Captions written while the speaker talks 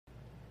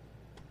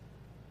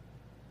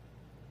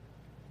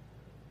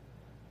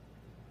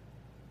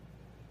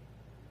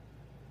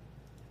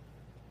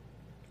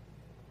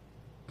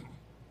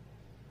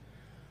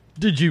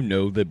Did you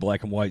know that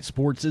Black and White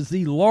Sports is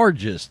the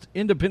largest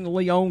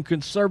independently owned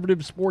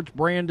conservative sports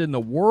brand in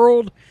the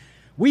world?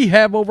 We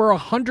have over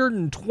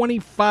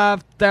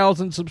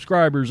 125,000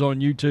 subscribers on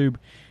YouTube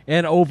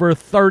and over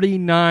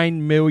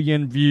 39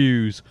 million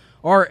views.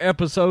 Our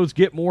episodes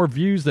get more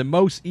views than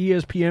most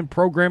ESPN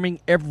programming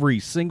every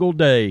single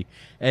day.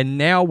 And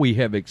now we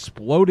have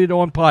exploded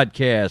on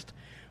podcast.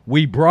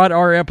 We brought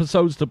our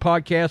episodes to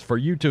podcast for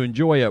you to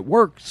enjoy at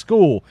work,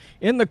 school,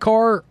 in the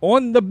car,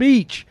 on the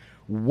beach,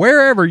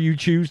 wherever you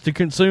choose to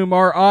consume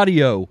our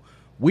audio.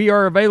 We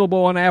are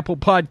available on Apple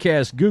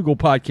Podcasts, Google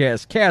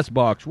Podcasts,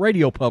 CastBox,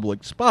 Radio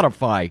Public,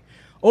 Spotify,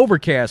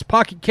 Overcast,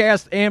 Pocket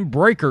Cast, and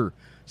Breaker.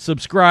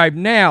 Subscribe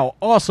now.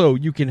 Also,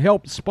 you can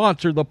help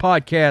sponsor the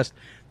podcast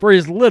for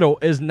as little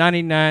as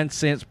 99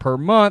 cents per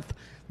month.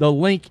 The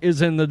link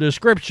is in the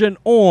description.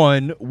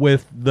 On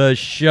with the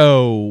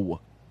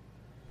show.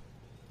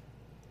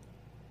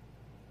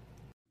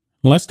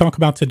 Let's talk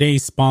about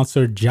today's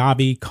sponsor,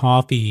 Javy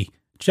Coffee.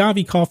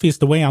 Javy Coffee is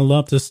the way I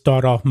love to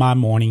start off my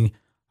morning.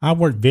 I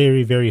work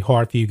very, very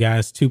hard for you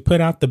guys to put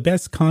out the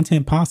best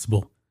content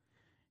possible.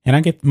 And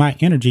I get my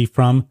energy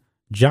from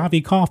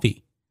Javy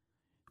Coffee.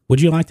 Would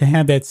you like to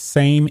have that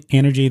same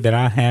energy that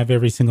I have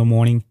every single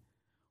morning?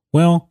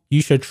 Well,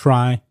 you should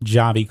try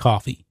Javy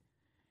Coffee.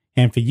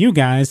 And for you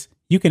guys,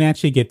 you can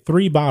actually get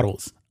 3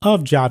 bottles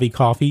of Javy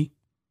Coffee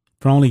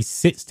for only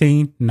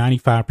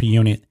 $16.95 per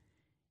unit.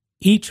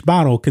 Each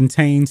bottle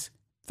contains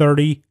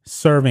 30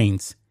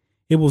 servings.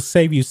 It will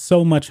save you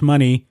so much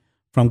money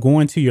from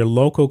going to your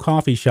local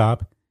coffee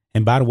shop.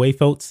 And by the way,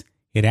 folks,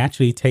 it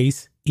actually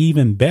tastes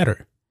even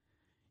better.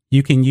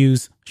 You can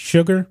use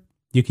sugar.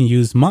 You can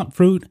use monk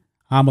fruit.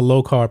 I'm a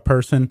low carb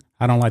person.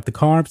 I don't like the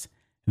carbs.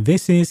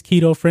 This is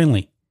keto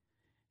friendly.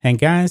 And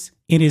guys,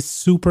 it is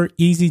super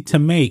easy to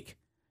make.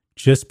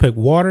 Just put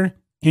water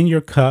in your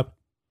cup,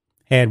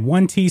 add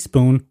 1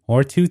 teaspoon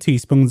or 2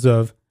 teaspoons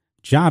of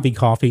Javy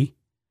Coffee,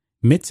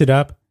 mix it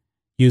up,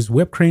 use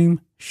whipped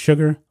cream,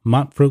 sugar,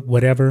 monk fruit,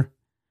 whatever.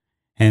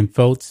 And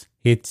folks,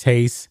 it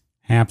tastes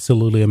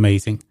absolutely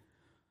amazing.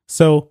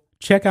 So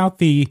check out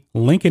the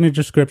link in the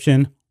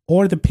description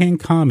or the pinned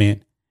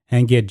comment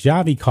and get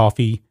Javy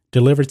Coffee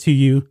delivered to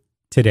you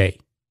today.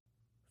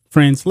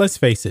 Friends, let's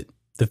face it.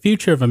 The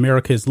future of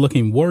America is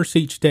looking worse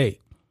each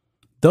day.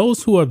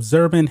 Those who are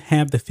observant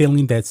have the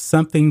feeling that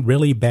something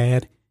really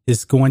bad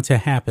is going to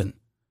happen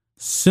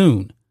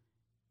soon.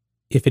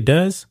 If it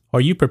does,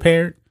 are you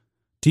prepared?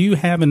 Do you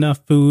have enough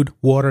food,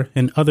 water,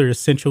 and other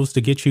essentials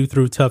to get you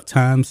through tough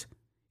times?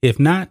 If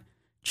not,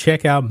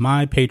 check out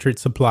My Patriot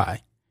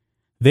Supply.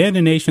 They're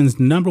the nation's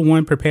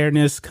 #1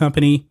 preparedness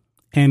company,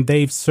 and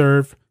they've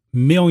served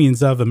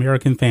millions of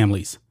American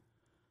families.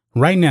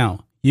 Right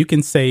now, you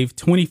can save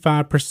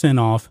 25%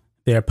 off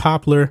their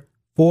popular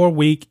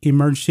 4-week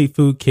emergency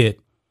food kit,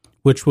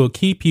 which will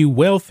keep you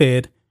well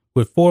fed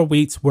with 4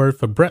 weeks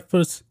worth of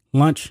breakfast,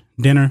 lunch,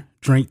 dinner,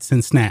 drinks,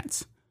 and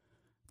snacks,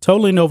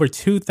 totaling over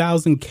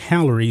 2,000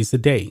 calories a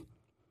day.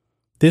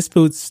 This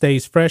food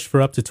stays fresh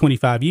for up to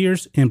 25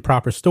 years in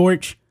proper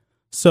storage,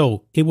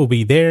 so it will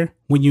be there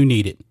when you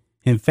need it.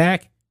 In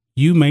fact,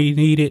 you may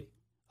need it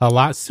a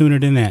lot sooner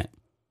than that.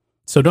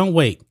 So don't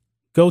wait.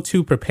 Go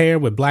to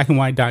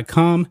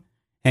preparewithblackandwhite.com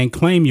and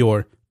claim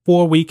your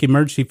 4-week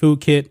emergency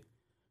food kit.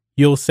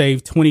 You'll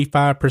save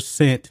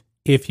 25%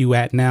 if you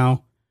act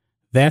now.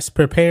 That's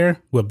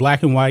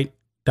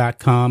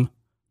preparewithblackandwhite.com.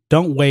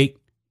 Don't wait.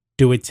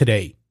 Do it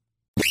today.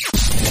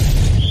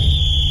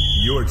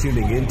 You're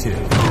tuning into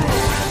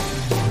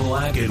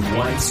Black and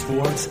White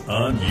Sports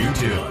on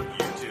YouTube.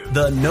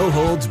 The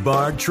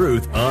no-holds-barred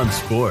truth on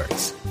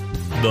sports.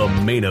 The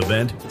main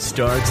event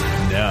starts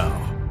now.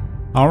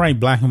 All right,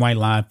 Black and White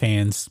Live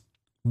fans.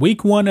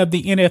 Week 1 of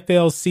the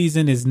NFL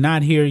season is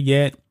not here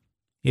yet.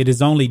 It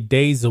is only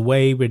days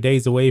away. We're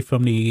days away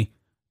from the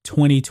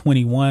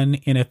 2021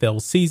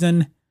 NFL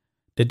season.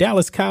 The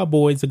Dallas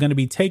Cowboys are going to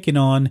be taking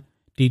on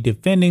the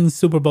defending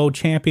Super Bowl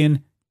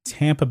champion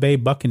Tampa Bay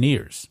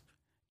Buccaneers.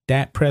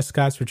 Dak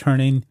Prescott's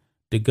returning.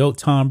 The GOAT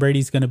Tom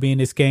Brady's going to be in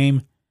this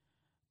game.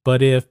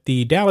 But if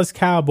the Dallas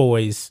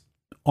Cowboys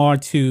are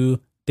to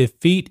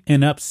defeat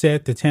and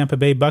upset the Tampa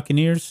Bay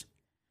Buccaneers,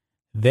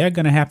 they're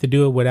going to have to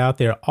do it without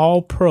their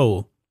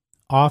all-pro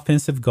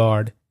offensive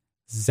guard,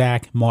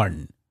 Zach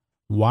Martin.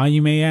 Why,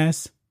 you may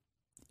ask?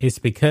 It's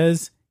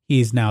because he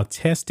is now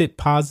tested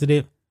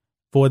positive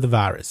for the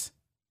virus.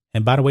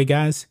 And by the way,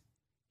 guys,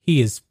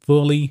 he is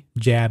fully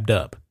jabbed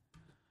up.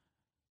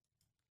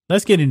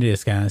 Let's get into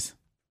this, guys.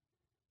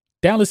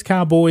 Dallas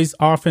Cowboys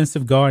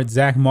offensive guard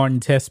Zach Martin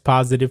tests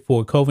positive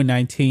for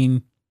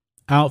COVID-19,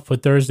 out for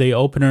Thursday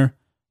opener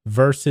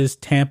versus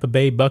Tampa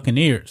Bay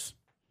Buccaneers.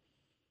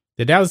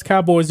 The Dallas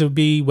Cowboys will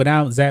be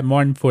without Zach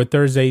Martin for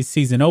Thursday's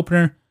season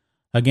opener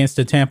against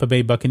the Tampa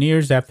Bay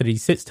Buccaneers after the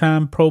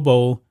 6-time Pro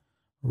Bowl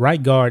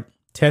right guard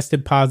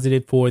tested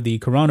positive for the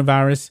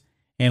coronavirus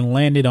and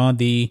landed on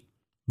the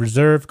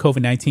reserve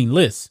COVID-19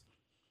 list.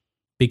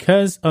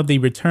 Because of the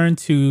return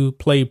to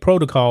play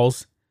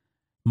protocols,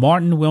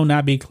 Martin will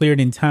not be cleared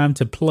in time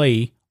to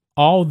play,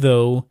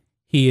 although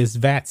he is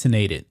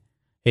vaccinated.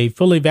 A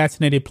fully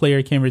vaccinated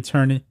player can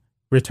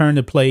return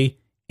to play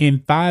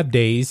in 5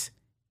 days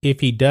if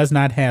he does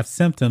not have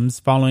symptoms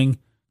following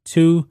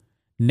 2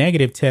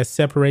 negative tests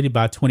separated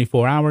by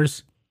 24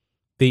 hours.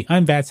 The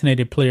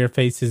unvaccinated player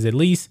faces at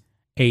least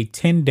a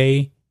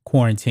 10-day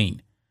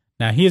quarantine.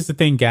 Now, here's the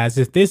thing, guys.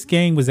 If this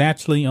game was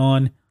actually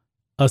on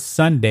a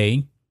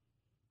Sunday,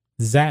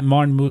 Zach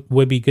Martin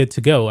would be good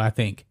to go, I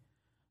think.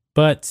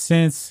 But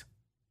since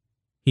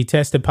he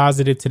tested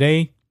positive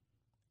today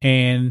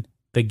and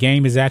the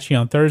game is actually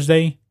on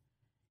Thursday,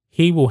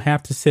 he will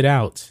have to sit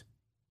out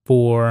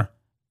for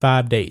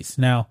 5 days.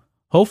 Now,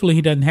 hopefully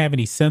he doesn't have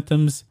any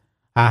symptoms.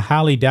 I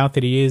highly doubt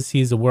that he is.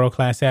 He's a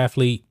world-class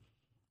athlete,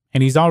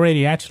 and he's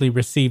already actually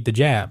received the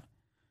jab.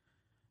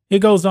 It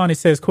goes on, it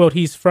says, quote,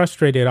 he's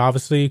frustrated,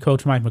 obviously,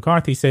 Coach Mike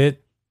McCarthy said,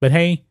 but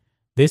hey,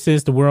 this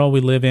is the world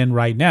we live in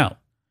right now.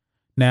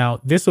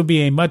 Now, this would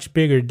be a much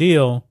bigger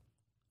deal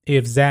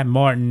if Zach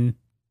Martin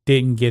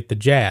didn't get the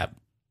jab.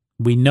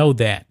 We know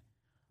that.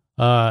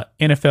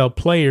 NFL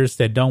players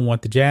that don't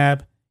want the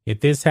jab,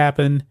 if this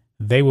happened,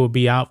 they will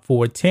be out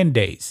for 10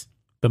 days.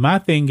 But my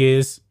thing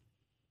is,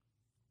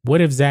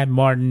 what if Zach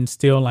Martin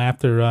still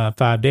after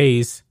 5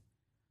 days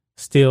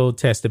still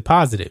tested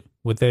positive?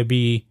 Would there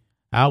be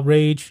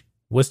outrage?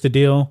 What's the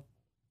deal?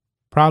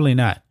 Probably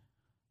not.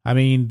 I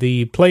mean,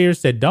 the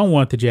players that don't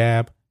want the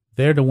jab,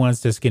 they're the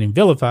ones that's getting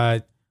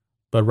vilified.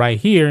 But right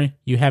here,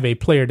 you have a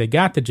player that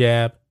got the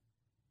jab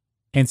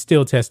and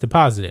still tested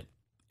positive,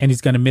 and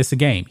he's going to miss a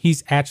game.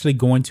 He's actually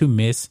going to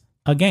miss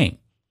a game.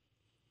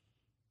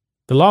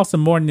 The loss of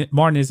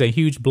Martin is a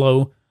huge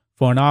blow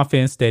for an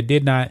offense that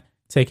did not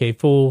take a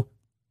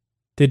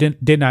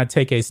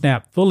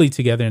snap fully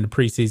together in the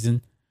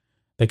preseason.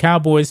 The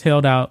Cowboys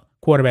held out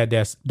quarterback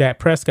Dak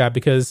Prescott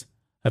because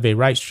of a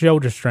right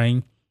shoulder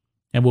strain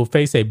and will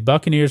face a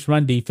Buccaneers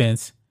run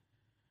defense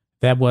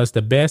that was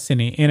the best in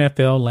the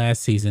NFL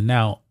last season.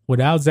 Now,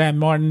 without Zach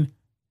Martin,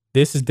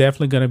 this is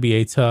definitely going to be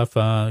a tough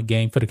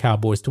game for the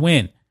Cowboys to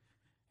win.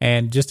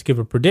 And just to give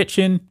a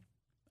prediction,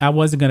 I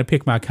wasn't going to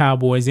pick my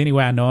Cowboys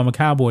anyway. I know I'm a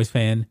Cowboys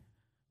fan,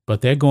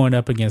 but they're going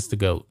up against the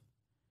GOAT.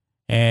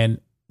 And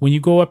when you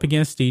go up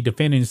against the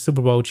defending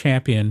Super Bowl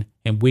champion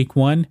in week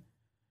 1,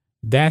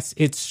 that's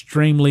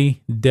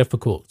extremely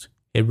difficult.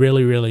 It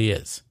really, really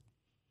is.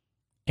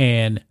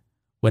 And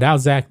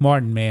without Zach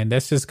Martin, man,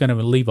 that's just going to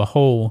leave a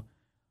hole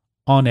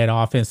on that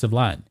offensive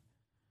line.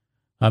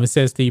 It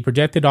says the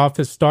projected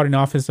starting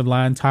offensive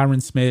line,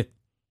 Tyron Smith,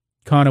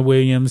 Connor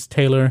Williams,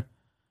 Taylor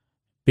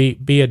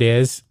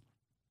Biadasz,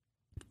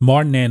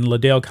 Martin, and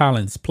Liddell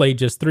Collins played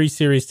just 3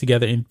 series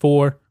together in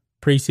 4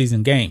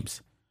 preseason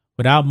games.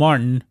 Without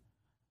Martin,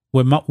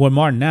 with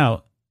Martin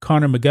out,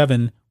 Connor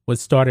McGovern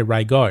was started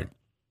right guard.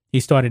 He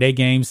started 8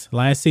 games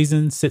last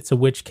season, 6 of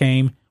which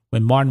came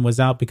when Martin was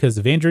out because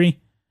of injury.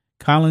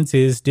 Collins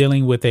is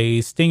dealing with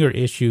a stinger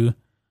issue,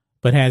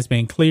 but has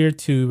been cleared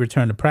to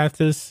return to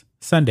practice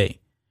Sunday,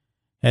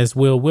 as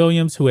Will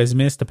Williams, who has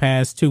missed the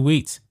past 2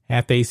 weeks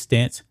after a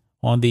stint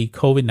on the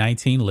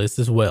COVID-19 list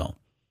as well.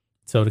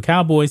 So the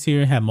Cowboys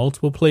here have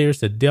multiple players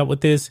that dealt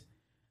with this.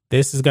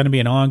 This is going to be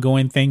an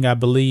ongoing thing, I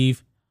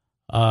believe,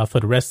 for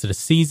the rest of the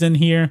season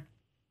here.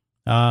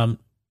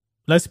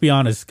 Let's be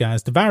honest,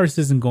 guys. The virus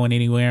isn't going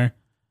anywhere.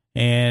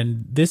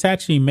 And this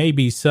actually may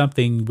be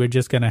something we're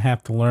just going to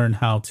have to learn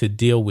how to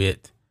deal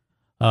with,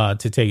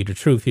 to tell you the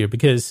truth here.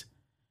 Because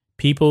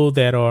people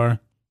that are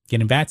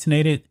getting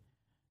vaccinated,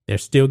 they're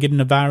still getting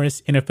the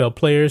virus. NFL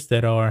players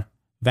that are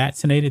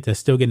vaccinated, they're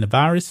still getting the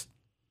virus.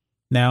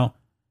 Now,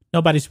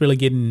 nobody's really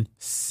getting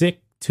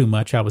sick too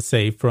much, I would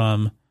say,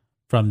 from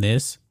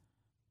this.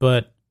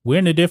 But we're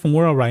in a different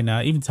world right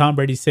now. Even Tom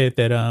Brady said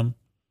that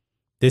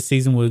this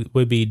season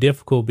would be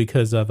difficult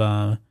because of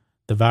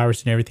the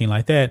virus and everything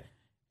like that.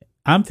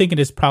 I'm thinking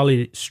it's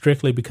probably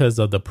strictly because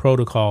of the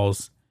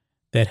protocols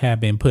that have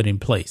been put in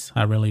place.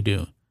 I really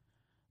do.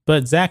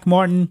 But Zach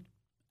Martin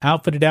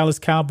out for the Dallas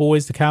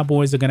Cowboys. The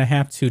Cowboys are going to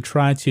have to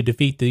try to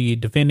defeat the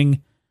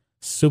defending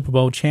Super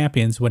Bowl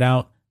champions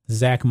without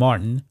Zach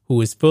Martin,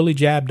 who is fully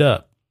jabbed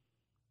up,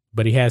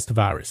 but he has the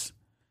virus.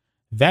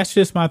 That's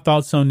just my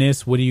thoughts on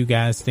this. What do you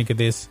guys think of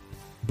this?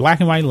 Black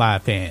and White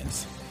Live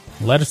fans,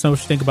 let us know what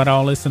you think about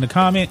all this in the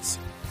comments.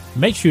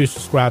 Make sure you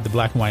subscribe to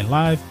Black and White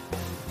Live,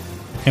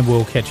 and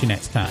we'll catch you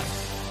next time.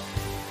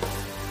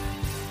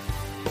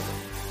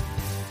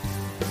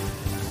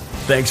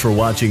 Thanks for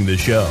watching the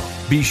show.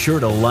 Be sure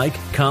to like,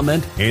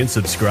 comment, and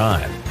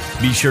subscribe.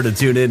 Be sure to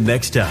tune in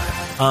next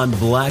time on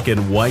Black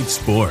and White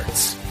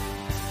Sports.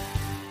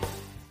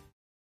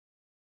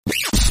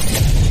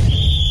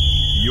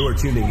 You're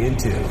tuning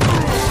into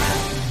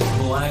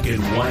Black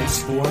and White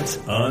Sports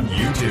on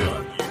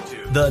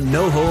YouTube. The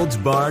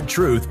no-holds-barred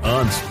truth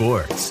on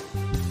sports.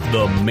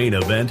 The main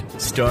event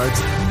starts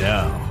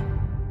now.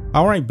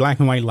 All right, Black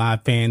and White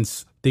Live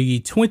fans, the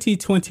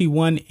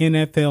 2021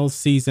 NFL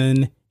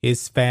season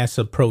is fast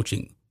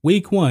approaching.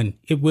 Week 1,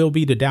 it will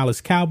be the Dallas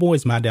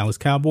Cowboys, my Dallas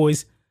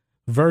Cowboys,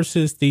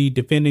 versus the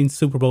defending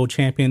Super Bowl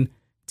champion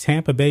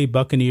Tampa Bay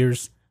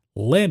Buccaneers,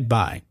 led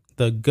by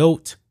the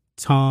GOAT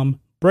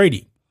Tom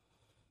Brady.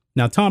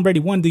 Now, Tom Brady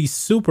won the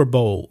Super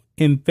Bowl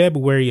in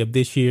February of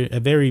this year, a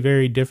very,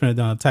 very different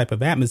type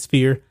of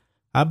atmosphere.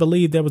 I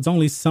believe there was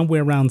only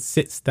somewhere around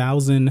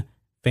 6,000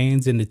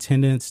 fans in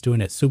attendance during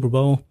that Super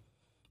Bowl.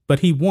 But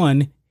he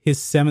won his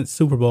 7th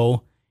Super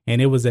Bowl,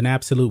 and it was an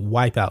absolute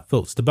wipeout,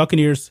 folks. The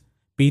Buccaneers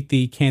beat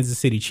the Kansas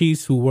City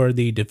Chiefs, who were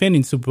the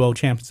defending Super Bowl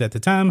champions at the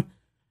time,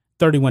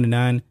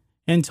 31-9,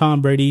 and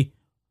Tom Brady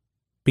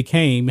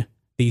became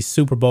the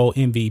Super Bowl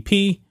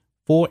MVP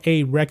for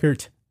a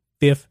record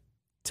 5th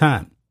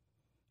time.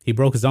 He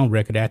broke his own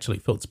record, actually,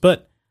 folks.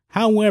 But,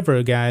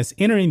 however, guys,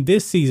 entering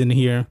this season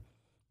here,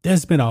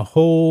 there's been a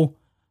whole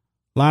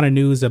lot of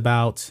news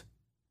about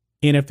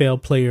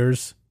NFL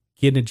players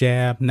getting a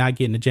jab, not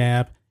getting a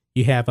jab.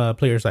 You have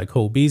players like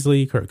Cole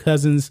Beasley, Kirk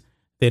Cousins.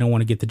 They don't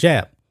want to get the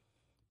jab.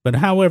 But,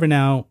 however,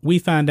 now we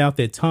find out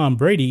that Tom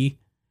Brady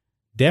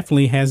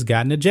definitely has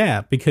gotten a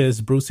jab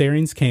because Bruce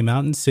Arians came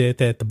out and said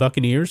that the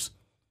Buccaneers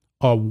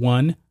are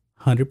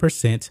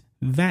 100%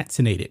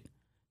 vaccinated.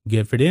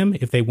 Good for them.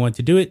 If they want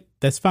to do it,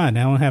 that's fine.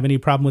 I don't have any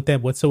problem with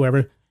that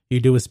whatsoever. You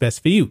do what's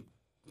best for you.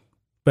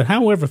 But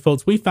however,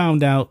 folks, we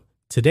found out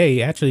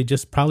today, actually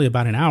just probably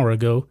about an hour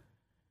ago,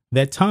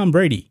 that Tom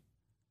Brady,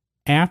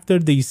 after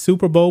the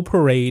Super Bowl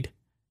parade,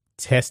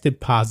 tested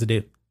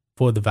positive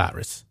for the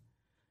virus.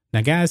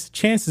 Now, guys,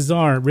 chances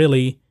are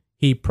really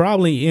he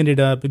probably ended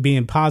up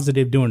being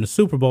positive during the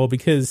Super Bowl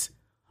because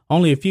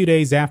only a few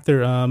days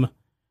after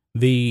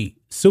the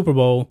Super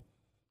Bowl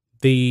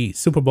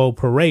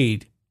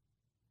parade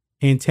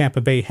in Tampa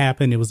Bay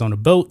happened. It was on a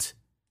boat.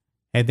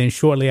 And then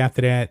shortly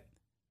after that,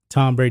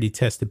 Tom Brady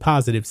tested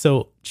positive.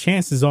 So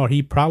chances are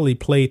he probably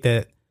played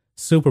that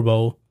Super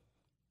Bowl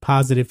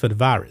positive for the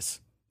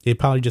virus. It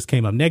probably just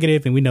came up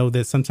negative. And we know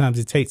that sometimes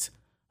it takes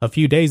a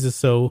few days or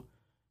so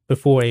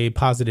before a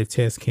positive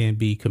test can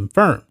be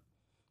confirmed.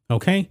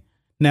 Okay.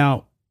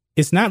 Now,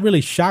 it's not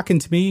really shocking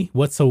to me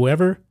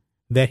whatsoever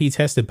that he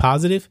tested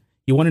positive.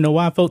 You want to know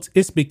why, folks?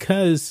 It's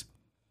because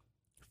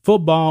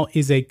football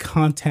is a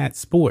contact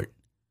sport.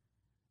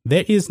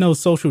 There is no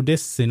social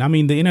distancing. I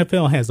mean, the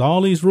NFL has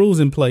all these rules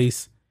in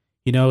place.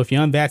 You know, if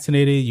you're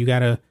unvaccinated, you got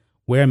to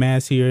wear a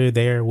mask here,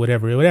 there,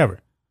 whatever.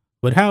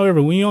 But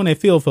however, when you're on that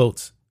field,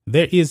 folks,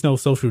 there is no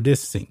social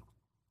distancing.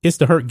 It's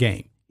the hurt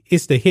game.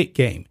 It's the hit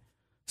game.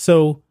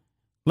 So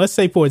let's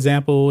say, for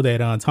example,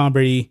 that Tom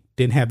Brady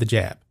didn't have the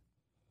jab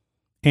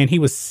and he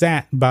was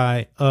sat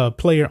by a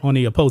player on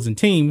the opposing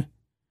team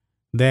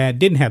that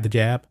didn't have the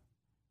jab.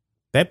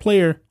 That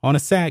player on a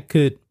sack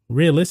could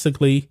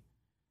realistically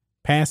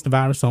pass the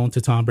virus on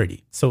to Tom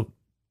Brady. So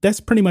that's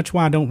pretty much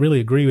why I don't really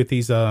agree with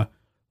these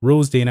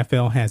rules the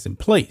NFL has in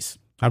place.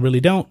 I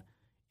really don't.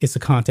 It's a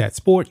contact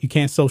sport. You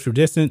can't social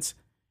distance.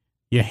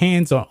 Your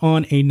hands are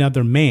on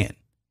another man.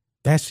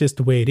 That's just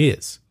the way it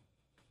is.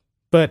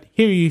 But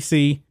here you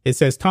see, it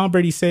says Tom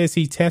Brady says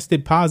he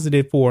tested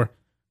positive for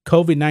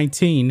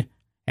COVID-19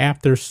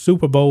 after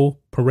Super Bowl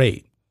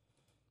parade.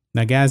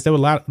 Now, guys, there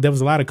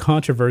was a lot of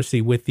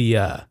controversy with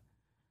that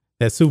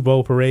Super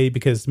Bowl parade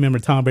because remember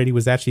Tom Brady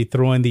was actually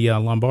throwing the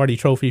Lombardi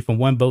Trophy from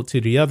one boat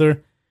to the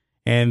other,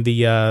 and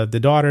the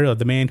daughter of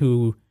the man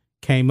who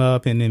came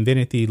up and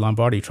invented the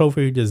Lombardi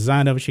Trophy, the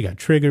design of it, she got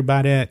triggered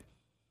by that,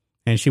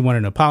 and she wanted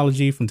an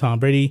apology from Tom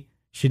Brady.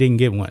 She didn't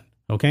get one.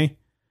 Okay.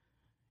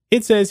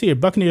 It says here,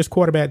 Buccaneers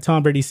quarterback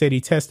Tom Brady said he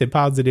tested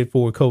positive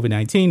for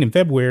COVID-19 in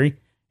February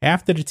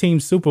after the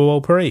team's Super Bowl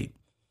parade.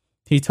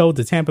 He told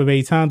the Tampa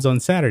Bay Times on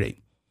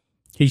Saturday.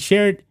 He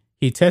shared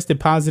he tested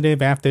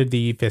positive after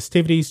the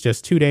festivities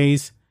just 2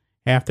 days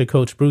after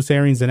Coach Bruce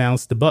Arians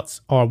announced the Bucs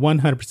are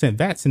 100%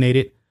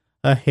 vaccinated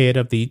ahead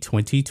of the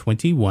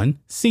 2021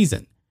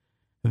 season.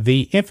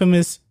 The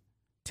infamous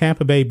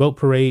Tampa Bay boat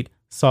parade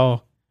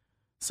saw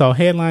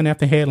headline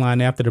after headline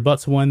after the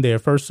Bucs won their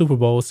first Super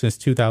Bowl since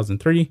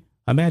 2003.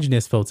 Imagine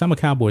this, folks. I'm a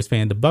Cowboys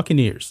fan. The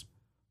Buccaneers,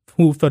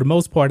 who for the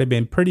most part have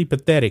been pretty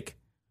pathetic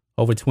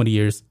over 20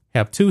 years,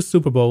 have 2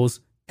 Super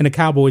Bowls, and the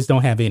Cowboys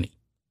don't have any.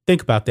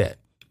 Think about that.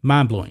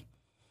 Mind-blowing.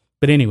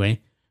 But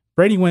anyway,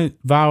 Brady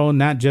went viral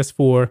not just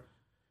for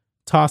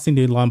tossing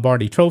the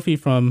Lombardi Trophy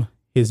from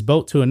his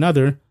boat to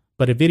another,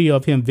 but a video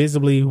of him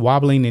visibly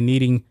wobbling and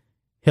needing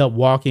help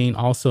walking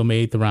also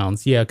made the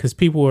rounds. Yeah, because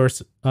people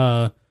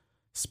were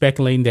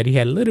speculating that he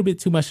had a little bit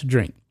too much to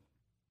drink.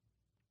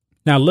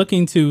 Now,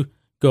 looking to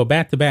go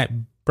back-to-back,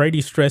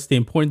 Brady stressed the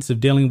importance of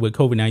dealing with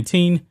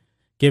COVID-19,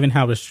 given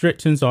how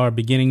restrictions are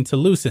beginning to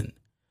loosen.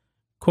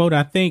 Quote,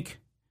 I think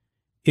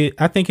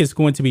it's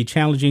going to be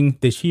challenging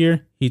this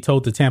year, he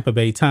told the Tampa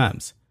Bay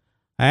Times.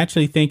 I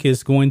actually think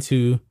it's going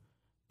to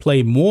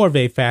play more of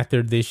a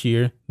factor this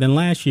year than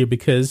last year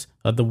because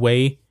of the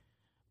way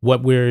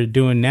what we're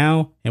doing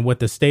now and what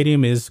the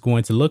stadium is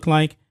going to look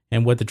like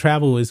and what the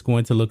travel is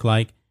going to look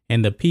like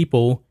and the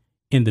people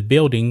in the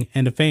building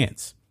and the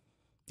fans.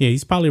 Yeah,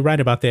 he's probably right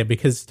about that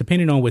because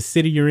depending on what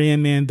city you're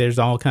in, man, there's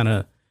all kind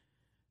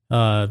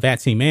of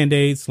vaccine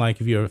mandates. Like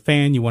if you're a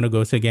fan, you want to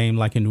go to a game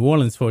like in New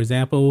Orleans, for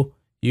example,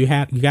 you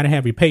got to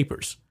have your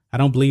papers. I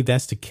don't believe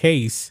that's the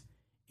case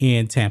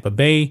in Tampa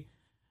Bay.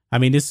 I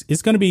mean,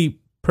 it's going to be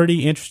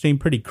pretty interesting,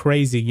 pretty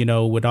crazy, you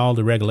know, with all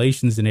the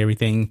regulations and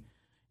everything.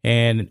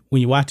 And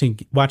when you're watching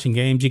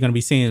games, you're going to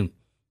be seeing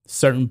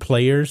certain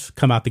players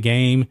come out the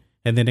game,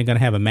 and then they're going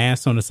to have a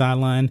mask on the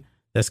sideline.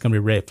 That's going to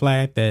be a red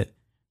flag that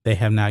they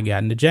have not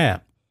gotten the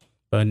jab.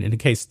 But in the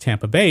case of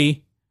Tampa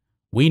Bay,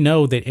 we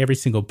know that every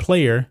single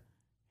player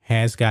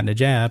has gotten a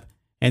jab,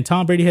 and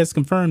Tom Brady has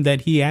confirmed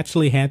that he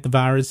actually had the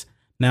virus.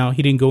 Now,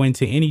 he didn't go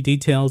into any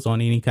details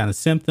on any kind of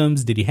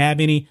symptoms. Did he have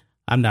any?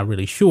 I'm not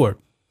really sure.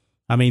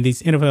 I mean,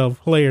 these NFL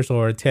players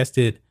are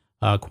tested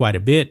quite a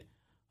bit.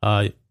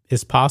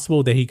 It's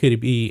possible that he could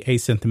be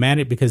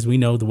asymptomatic because we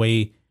know the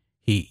way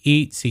he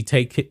eats. He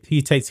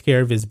takes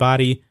care of his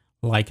body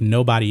like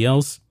nobody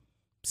else.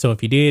 So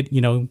if he did,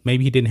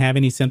 maybe he didn't have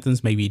any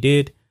symptoms. Maybe he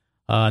did.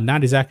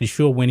 Not exactly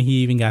sure when he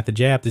even got the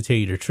jab, to tell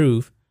you the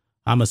truth.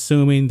 I'm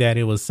assuming that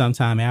it was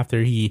sometime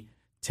after he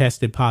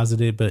tested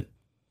positive, but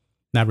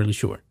not really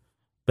sure.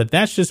 But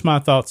that's just my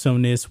thoughts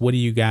on this. What do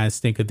you guys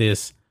think of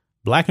this?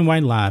 Black and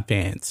White Live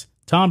fans.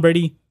 Tom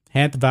Brady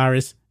had the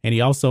virus, and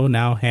he also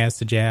now has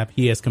the jab.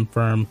 He has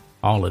confirmed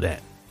all of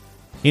that.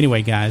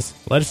 Anyway, guys,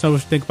 let us know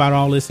what you think about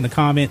all this in the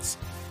comments.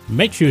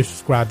 Make sure you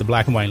subscribe to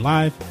Black and White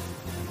Live,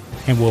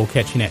 and we'll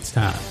catch you next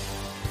time.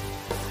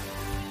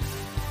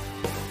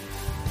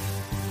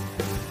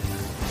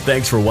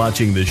 Thanks for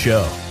watching the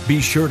show. Be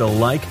sure to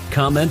like,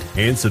 comment,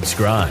 and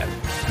subscribe.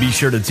 Be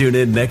sure to tune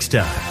in next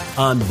time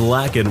on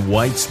Black and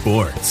White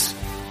Sports.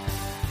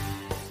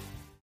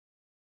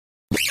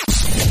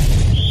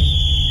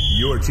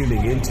 You're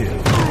tuning into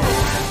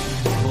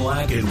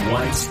Black and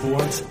White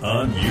Sports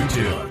on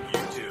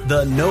YouTube.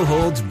 The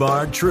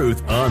no-holds-barred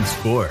truth on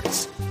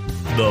sports.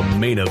 The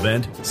main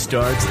event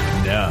starts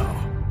now.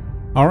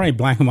 All right,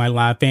 Black and White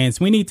Live fans,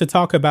 we need to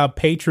talk about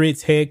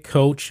Patriots head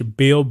coach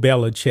Bill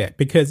Belichick,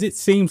 because it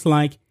seems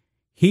like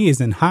he is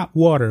in hot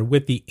water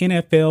with the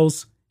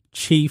NFL's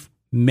chief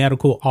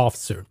medical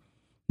officer.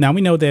 Now,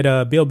 we know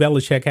that Bill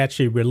Belichick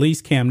actually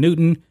released Cam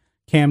Newton.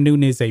 Cam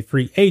Newton is a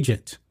free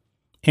agent.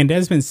 And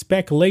there's been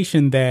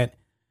speculation that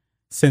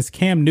since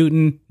Cam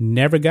Newton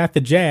never got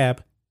the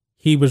jab,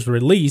 he was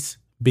released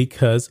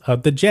because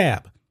of the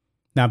jab.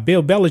 Now,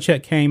 Bill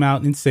Belichick came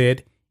out and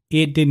said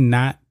it did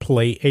not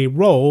play a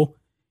role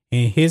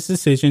in his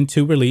decision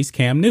to release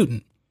Cam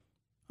Newton.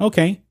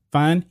 Okay,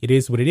 fine. It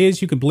is what it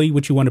is. You can believe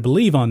what you want to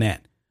believe on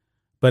that.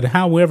 But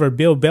however,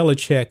 Bill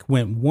Belichick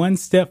went one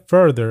step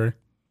further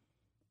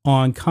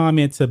on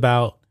comments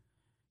about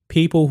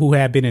people who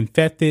have been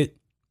infected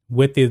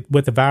with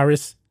the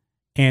virus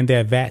and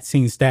their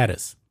vaccine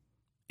status.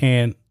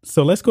 And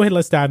so let's go ahead.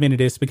 Let's dive into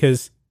this,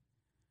 because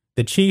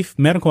the chief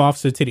medical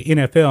officer to the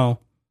NFL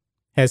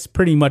has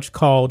pretty much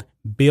called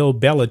Bill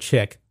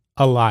Belichick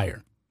a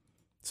liar.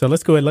 So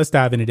let's go ahead. Let's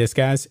dive into this,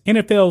 guys.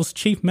 NFL's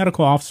chief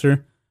medical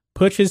officer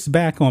pushes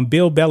back on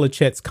Bill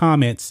Belichick's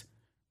comments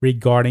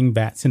regarding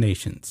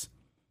vaccinations.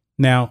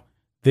 Now,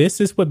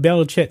 this is what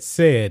Belichick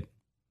said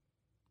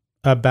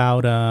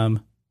about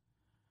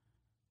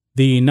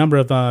the number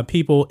of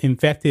people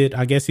infected.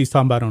 I guess he's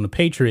talking about on the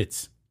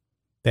Patriots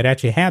that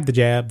actually have the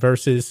jab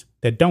versus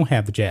that don't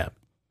have the jab.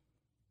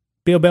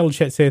 Bill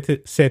Belichick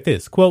said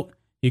this, quote,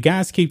 "You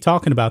guys keep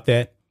talking about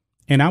that,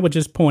 and I would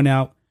just point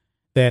out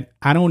that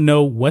I don't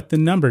know what the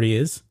number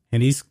is."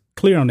 And he's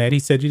clear on that. He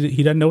said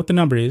he doesn't know what the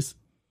number is.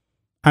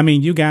 I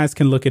mean, you guys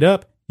can look it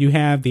up. You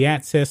have the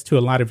access to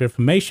a lot of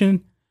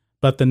information,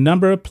 but the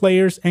number of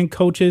players and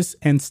coaches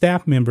and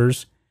staff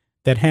members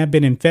that have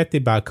been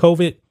infected by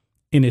COVID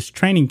in his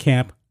training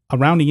camp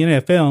around the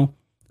NFL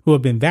who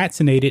have been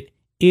vaccinated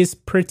is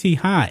pretty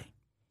high.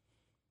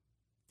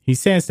 He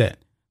says that.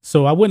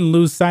 So I wouldn't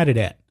lose sight of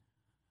that.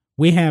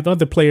 We have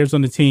other players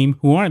on the team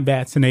who aren't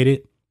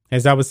vaccinated,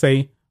 as I would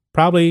say,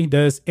 probably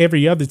does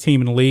every other team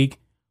in the league.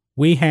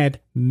 We had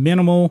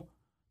minimal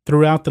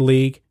throughout the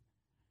league.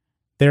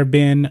 There have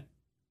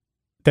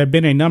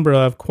been a number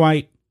of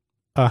quite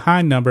a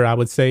high number, I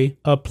would say,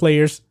 of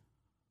players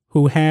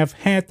who have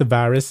had the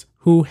virus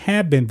who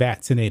have been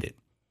vaccinated.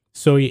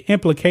 So the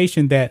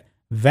implication that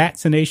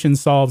vaccination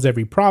solves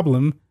every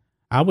problem,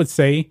 I would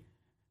say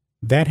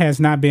that has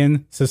not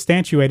been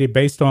substantiated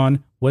based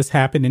on what's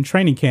happened in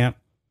training camp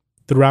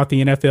throughout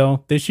the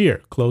NFL this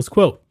year, close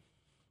quote.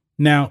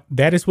 Now,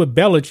 that is what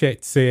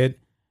Belichick said.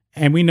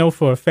 And we know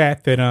for a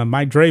fact that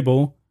Mike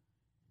Vrabel,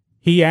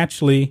 he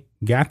actually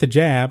got the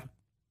jab.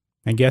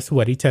 And guess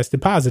what? He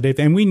tested positive.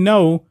 And we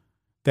know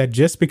that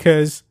just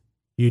because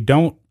you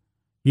don't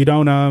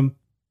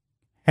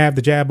have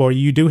the jab, or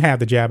you do have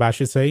the jab, I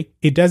should say,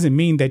 it doesn't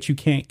mean that you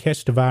can't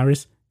catch the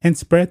virus and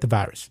spread the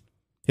virus.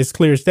 It's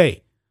clear as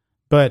day.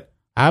 But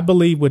I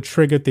believe what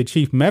triggered the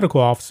chief medical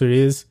officer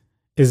is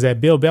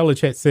that Bill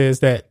Belichick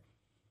says that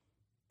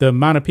the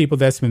amount of people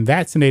that's been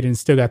vaccinated and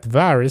still got the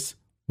virus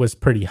was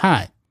pretty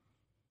high.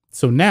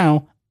 So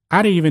now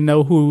I didn't even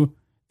know who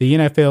the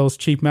NFL's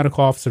chief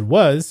medical officer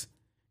was.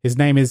 His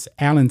name is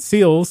Alan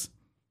Seals,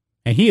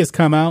 and he has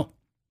come out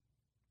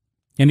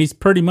and he's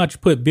pretty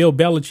much put Bill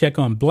Belichick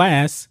on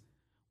blast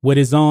with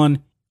his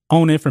own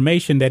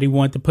information that he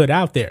wanted to put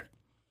out there.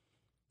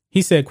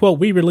 He said, quote,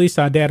 "We released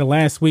our data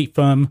last week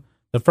from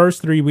the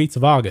first 3 weeks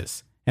of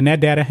August, and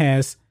that data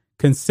has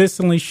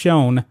consistently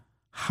shown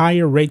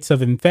higher rates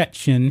of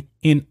infection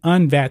in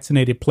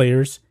unvaccinated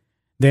players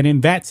than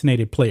in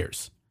vaccinated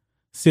players.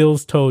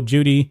 Sills told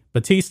Judy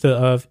Batista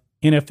of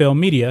NFL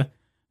Media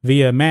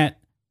via Matt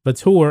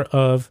Vautour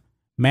of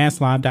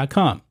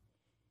MassLive.com.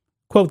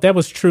 Quote, that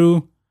was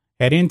true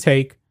at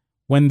intake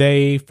when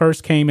they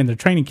first came into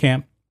training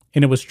camp,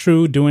 and it was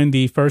true during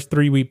the first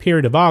 3-week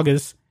period of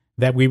August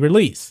that we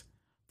release.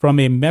 From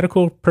a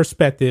medical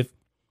perspective,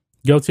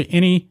 go to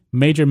any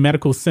major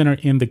medical center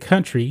in the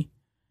country,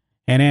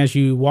 and as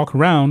you walk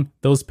around,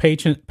 those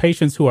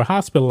patients who are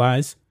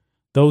hospitalized,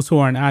 those who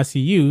are in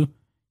ICU,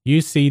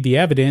 you see the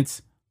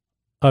evidence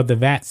of the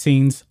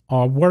vaccines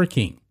are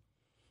working.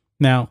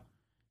 Now,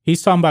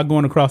 he's talking about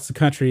going across the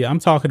country. I'm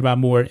talking about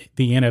more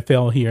the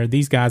NFL here.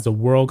 These guys are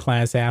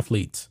world-class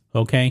athletes,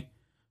 okay?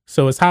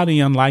 So it's highly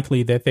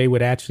unlikely that they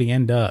would actually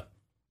end up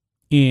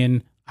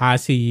in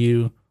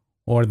ICU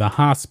or the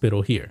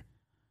hospital here.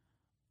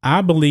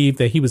 I believe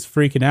that he was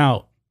freaking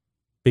out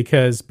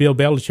because Bill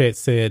Belichick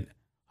said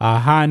a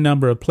high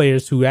number of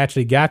players who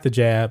actually got the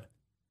jab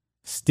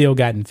still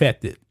got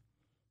infected.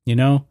 You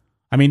know,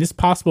 I mean, it's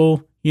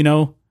possible, you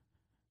know,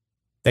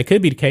 that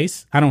could be the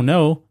case. I don't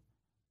know.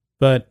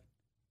 But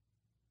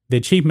the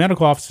chief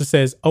medical officer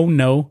says, oh,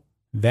 no,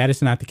 that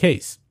is not the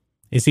case.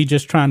 Is he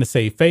just trying to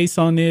save face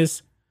on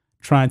this?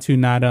 Trying to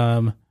not,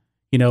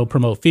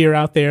 promote fear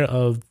out there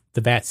of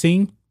the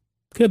vaccine?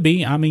 Could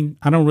be. I mean,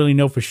 I don't really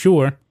know for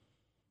sure.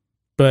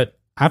 But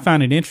I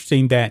find it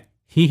interesting that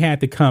he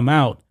had to come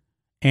out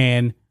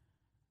and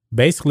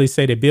basically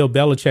say that Bill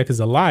Belichick is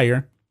a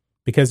liar,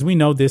 because we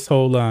know this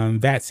whole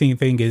vaccine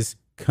thing is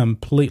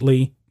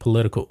completely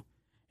political.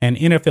 And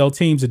NFL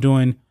teams are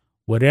doing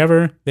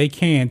whatever they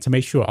can to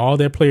make sure all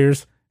their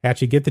players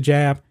actually get the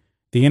jab.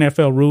 The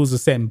NFL rules are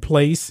set in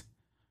place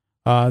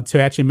to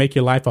actually make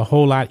your life a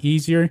whole lot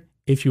easier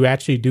if you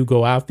actually do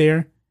go out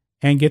there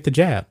and get the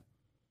jab.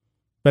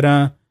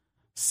 But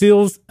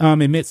Sills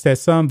admits that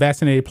some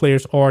vaccinated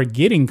players are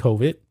getting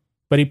COVID,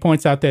 but he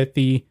points out that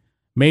the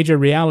major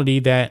reality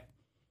that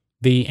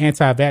the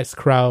anti-vax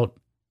crowd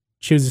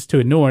chooses to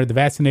ignore, the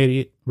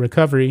vaccinated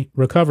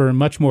recover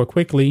much more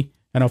quickly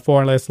and are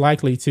far less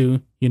likely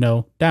to,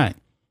 die.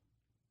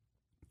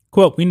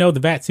 Quote, we know the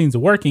vaccines are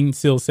working,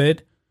 Sills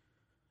said.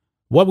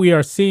 What we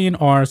are seeing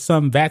are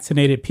some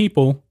vaccinated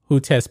people who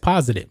test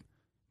positive,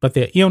 but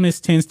their illness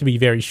tends to be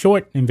very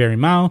short and very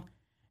mild,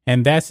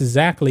 and that's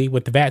exactly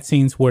what the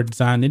vaccines were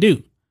designed to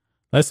do.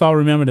 Let's all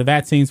remember the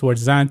vaccines were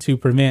designed to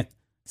prevent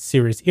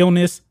serious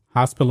illness,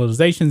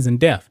 hospitalizations, and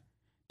death.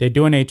 They're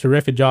doing a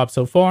terrific job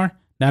so far,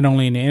 not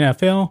only in the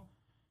NFL,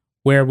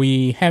 where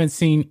we haven't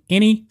seen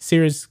any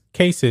serious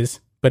cases,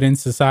 but in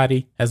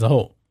society as a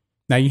whole.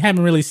 Now, you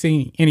haven't really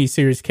seen any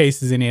serious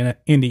cases in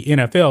the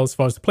NFL as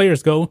far as the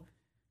players go,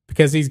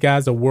 because these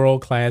guys are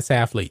world-class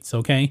athletes,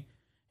 okay?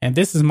 And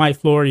this is Mike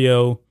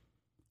Florio,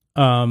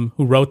 who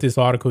wrote this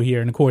article here.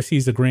 And, of course,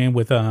 he's agreeing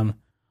with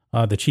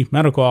the chief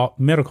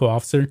medical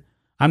officer.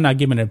 I'm not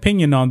giving an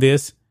opinion on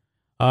this.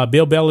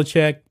 Bill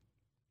Belichick,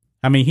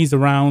 I mean, he's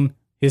around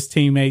his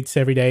teammates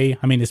every day.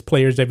 I mean, his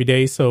players every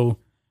day. So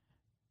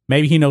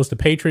maybe he knows the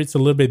Patriots a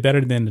little bit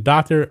better than the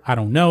doctor. I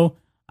don't know.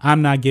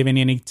 I'm not giving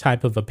any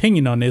type of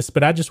opinion on this,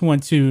 but I just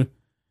want to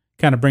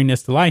kind of bring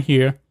this to light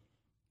here,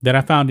 that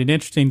I found it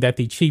interesting that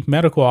the chief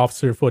medical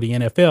officer for the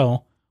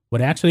NFL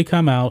would actually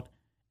come out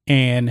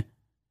and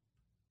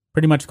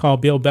pretty much call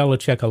Bill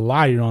Belichick a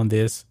liar on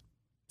this.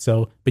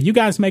 So, but you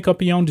guys make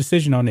up your own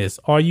decision on this.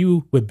 Are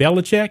you with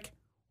Belichick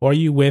or are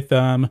you with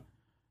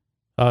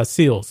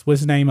Sills? What's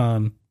his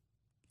name?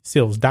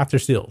 Sills, Dr.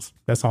 Sills.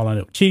 That's all I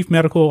know. Chief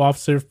medical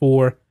officer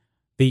for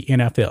the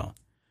NFL.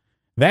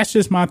 That's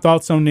just my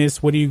thoughts on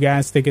this. What do you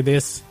guys think of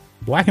this?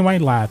 Black and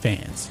White Live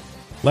fans,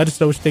 let us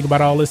know what you think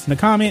about all this in the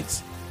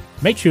comments.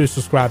 Make sure to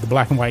subscribe to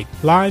Black and White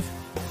Live,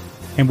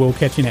 and we'll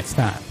catch you next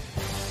time.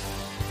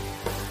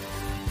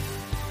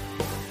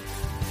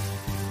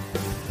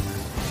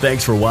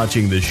 Thanks for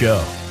watching the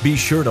show. Be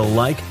sure to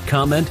like,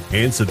 comment,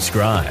 and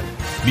subscribe.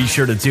 Be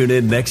sure to tune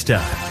in next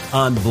time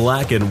on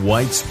Black and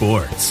White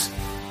Sports.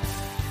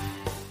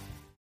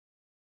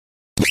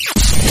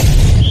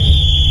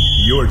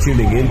 You're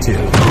tuning into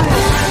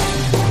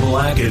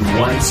Black and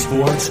White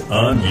Sports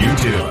on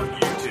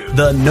YouTube.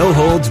 The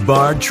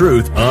no-holds-barred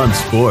truth on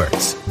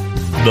sports.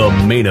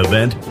 The main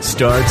event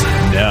starts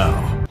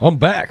now. I'm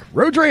back.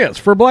 Rodrance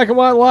for Black and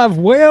White Live.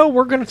 Well,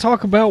 we're going to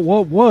talk about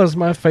what was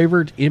my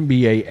favorite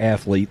NBA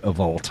athlete of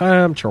all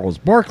time, Charles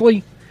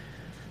Barkley.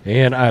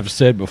 And I've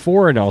said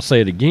before, and I'll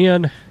say it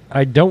again,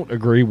 I don't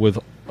agree with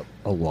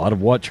a lot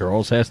of what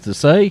Charles has to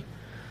say.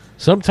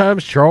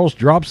 Sometimes Charles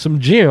drops some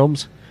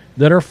gems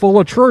that are full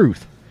of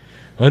truth.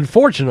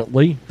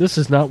 Unfortunately, this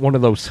is not one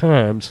of those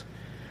times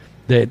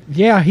that,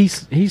 yeah, he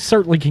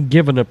certainly can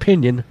give an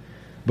opinion,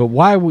 but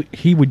why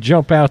he would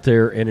jump out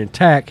there and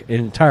attack an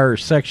entire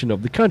section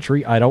of the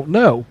country, I don't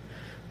know.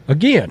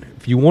 Again,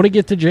 if you want to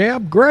get the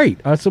jab, great.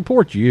 I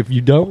support you. If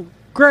you don't,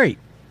 great.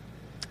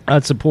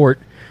 I'd support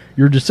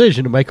your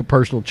decision to make a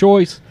personal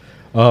choice.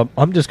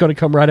 I'm just going to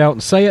come right out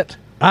and say it.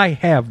 I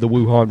have the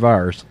Wuhan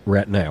virus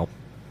right now.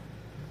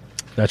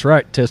 That's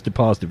right. Tested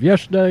positive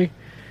yesterday,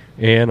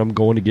 and I'm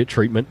going to get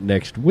treatment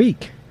next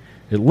week.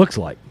 It looks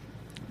like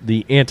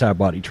the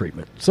antibody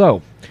treatment.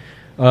 So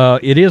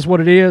it is what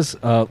it is.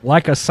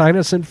 Like a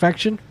sinus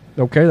infection.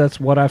 Okay, that's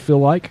what I feel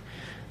like.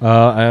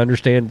 I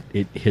understand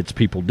it hits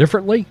people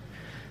differently.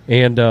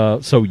 And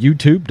so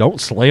YouTube, don't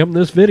slam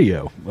this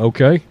video,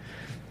 okay?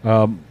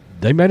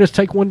 They made us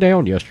take one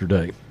down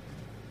yesterday.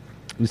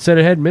 They said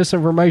it had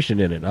misinformation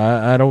in it.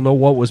 I don't know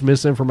what was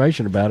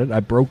misinformation about it. I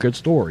broke its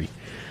story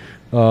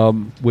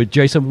with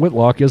Jason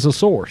Whitlock as a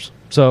source.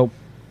 So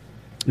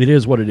it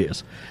is what it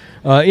is.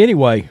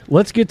 Anyway,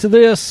 let's get to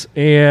this.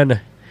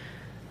 And,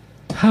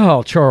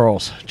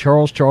 Charles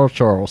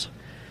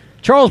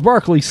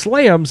Barkley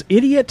slams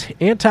idiot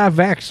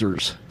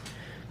anti-vaxxers.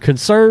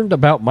 Concerned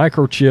about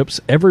microchips,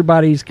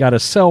 everybody's got a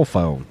cell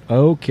phone.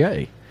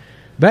 Okay.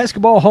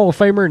 Basketball Hall of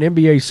Famer and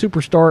NBA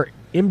superstar,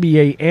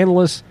 NBA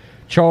analyst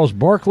Charles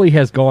Barkley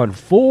has gone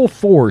full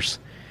force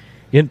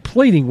in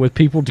pleading with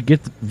people to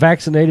get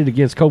vaccinated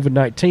against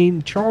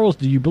COVID-19. Charles,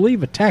 do you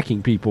believe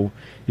attacking people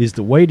is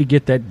the way to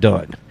get that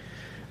done?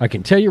 I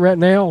can tell you right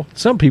now,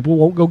 some people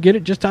won't go get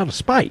it just out of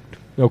spite.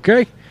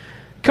 Okay?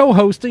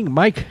 Co-hosting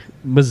Mike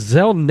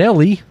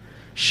Mazzanelli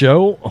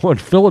show on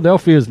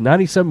Philadelphia's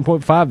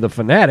 97.5 The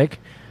Fanatic.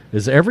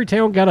 Has every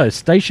town got a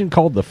station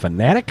called The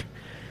Fanatic?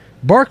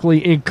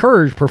 Barkley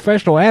encouraged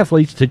professional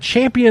athletes to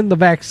champion the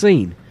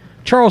vaccine.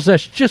 Charles,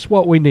 that's just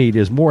what we need,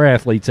 is more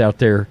athletes out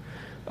there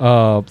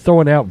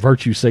throwing out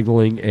virtue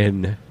signaling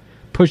and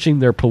pushing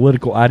their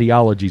political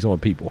ideologies on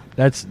people.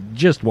 That's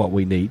just what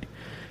we need.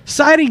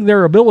 Citing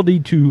their ability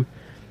to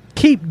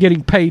keep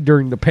getting paid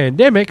during the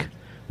pandemic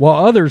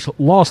while others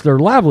lost their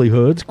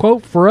livelihoods,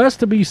 quote, for us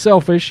to be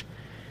selfish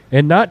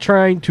and not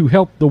trying to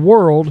help the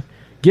world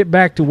get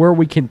back to where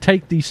we can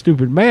take these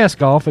stupid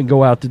masks off and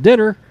go out to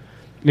dinner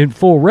in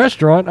full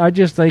restaurant, I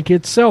just think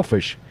it's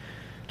selfish.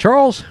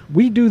 Charles,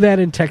 we do that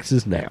in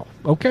Texas now,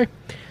 okay?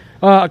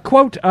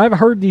 Quote, I've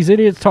heard these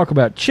idiots talk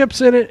about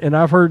chips in it, and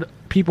I've heard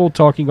people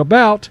talking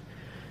about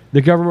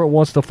the government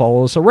wants to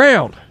follow us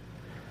around.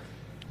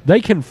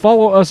 They can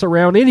follow us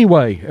around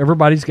anyway.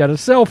 Everybody's got a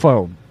cell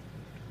phone.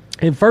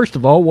 And first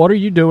of all, what are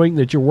you doing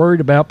that you're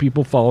worried about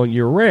people following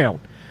you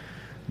around?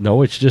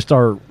 No, it's just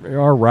our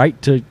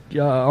right to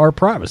our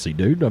privacy,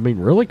 dude. I mean,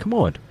 really? Come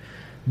on.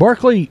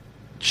 Barkley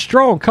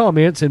strong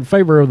comments in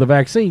favor of the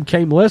vaccine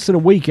came less than a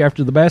week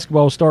after the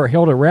basketball star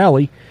held a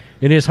rally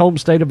in his home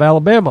state of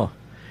Alabama.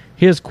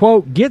 His,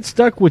 quote, get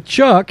stuck with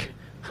Chuck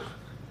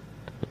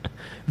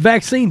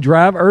vaccine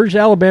drive urged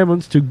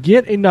Alabamans to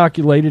get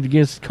inoculated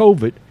against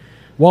COVID,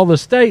 while the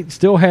state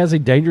still has a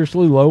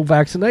dangerously low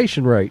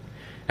vaccination rate.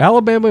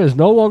 Alabama is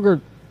no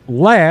longer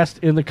last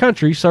in the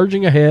country,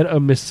 surging ahead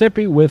of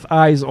Mississippi with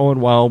eyes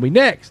on Wyoming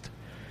next.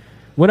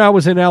 When I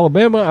was in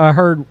Alabama, I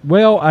heard,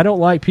 well, I don't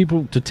like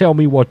people to tell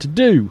me what to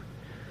do.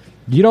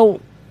 You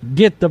don't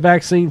get the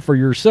vaccine for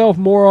yourself,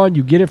 moron.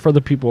 You get it for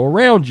the people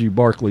around you,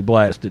 Barkley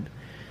blasted.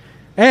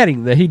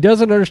 Adding that he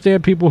doesn't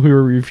understand people who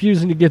are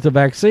refusing to get the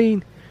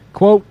vaccine,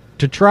 quote,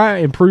 to try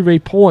and prove a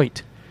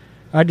point.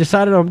 I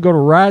decided I'm going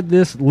to ride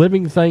this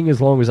living thing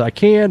as long as I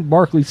can,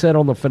 Barkley said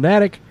on The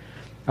Fanatic.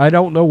 I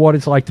don't know what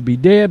it's like to be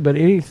dead, but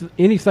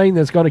anything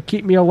that's going to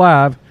keep me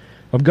alive,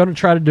 I'm going to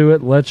try to do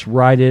it. Let's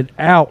ride it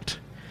out.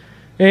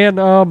 And,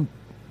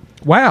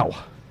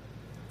 wow.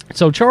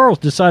 So Charles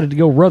decided to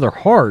go rather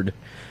hard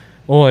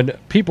on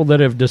people that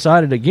have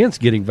decided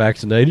against getting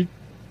vaccinated.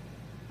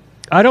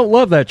 I don't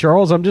love that,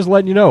 Charles. I'm just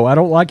letting you know. I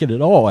don't like it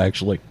at all,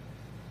 actually.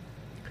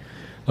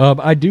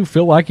 I do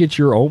feel like it's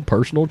your own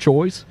personal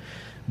choice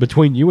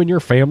between you and your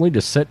family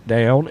to sit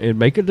down and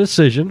make a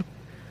decision.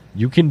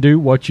 You can do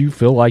what you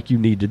feel like you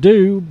need to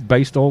do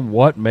based on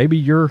what maybe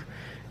your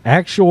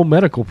actual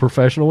medical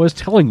professional is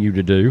telling you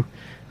to do,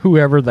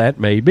 whoever that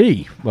may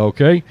be,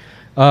 okay?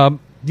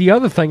 The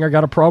other thing I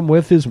got a problem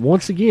with is,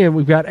 once again,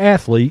 we've got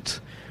athletes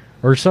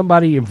or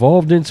somebody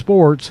involved in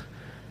sports.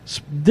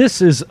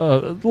 This is,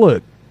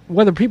 look,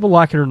 whether people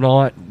like it or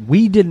not,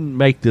 we didn't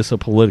make this a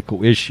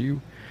political issue.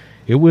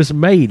 It was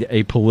made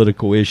a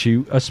political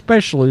issue,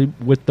 especially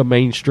with the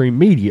mainstream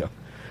media,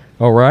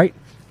 all right?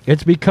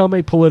 It's become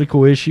a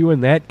political issue,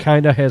 and that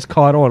kind of has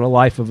caught on a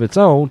life of its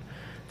own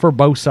for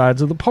both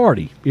sides of the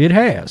party. It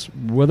has,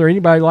 whether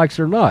anybody likes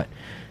it or not.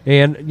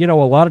 And, you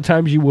know, a lot of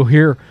times you will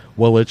hear,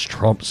 well, it's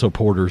Trump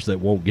supporters that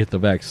won't get the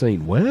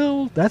vaccine.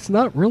 Well, that's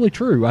not really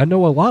true. I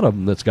know a lot of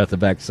them that's got the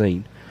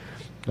vaccine.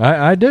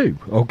 I do,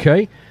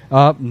 okay?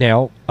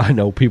 Now, I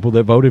know people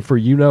that voted for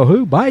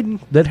you-know-who, Biden,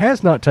 that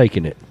has not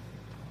taken it.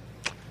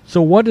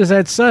 So what does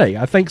that say?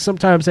 I think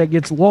sometimes that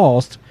gets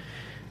lost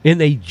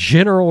in a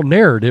general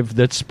narrative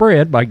that's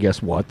spread by,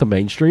 guess what, the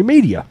mainstream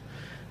media.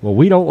 Well,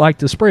 we don't like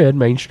to spread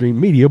mainstream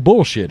media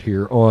bullshit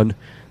here on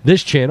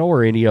this channel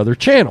or any other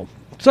channel.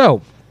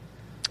 So,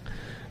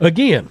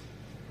 again,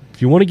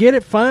 if you want to get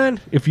it,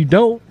 fine. If you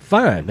don't,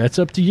 fine. That's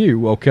up to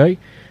you, okay?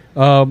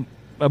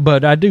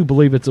 But I do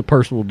believe it's a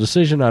personal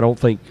decision. I don't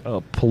think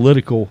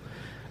political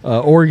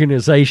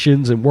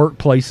organizations and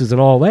workplaces and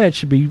all that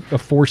should be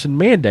forcing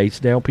mandates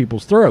down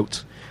people's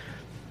throats.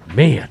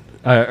 Man,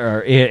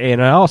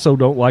 And I also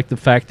don't like the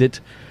fact that,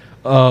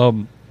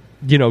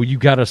 you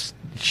got to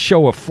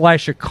show a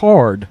flash a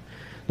card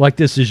like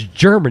this is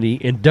Germany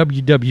in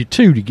WW2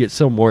 to get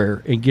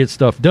somewhere and get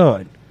stuff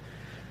done.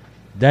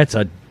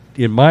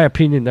 In my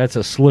opinion, that's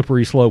a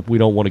slippery slope we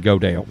don't want to go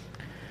down.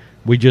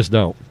 We just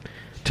don't.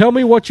 Tell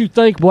me what you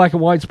think, black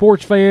and white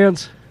sports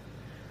fans.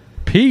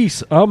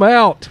 Peace. I'm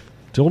out.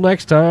 Till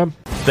next time.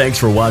 Thanks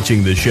for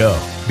watching the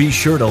show. Be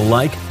sure to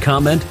like,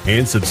 comment,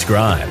 and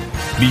subscribe.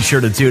 Be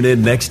sure to tune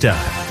in next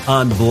time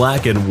on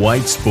Black and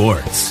White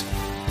Sports.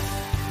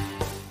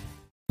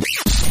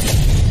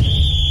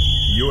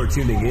 You're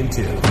tuning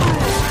into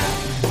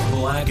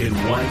Black and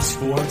White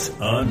Sports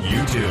on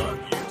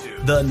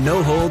YouTube. The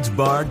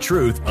no-holds-barred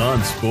truth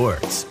on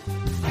sports.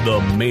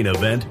 The main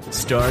event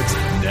starts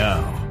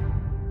now.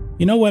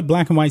 You know what,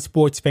 black and white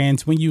sports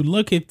fans, when you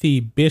look at the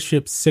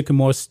Bishop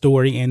Sycamore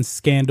story and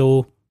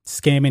scandal,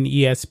 scamming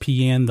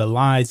ESPN, the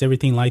lies,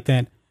 everything like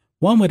that,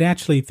 one would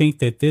actually think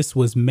that this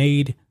was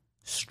made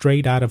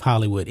straight out of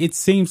Hollywood. It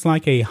seems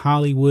like a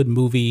Hollywood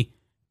movie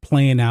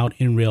playing out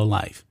in real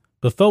life.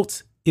 But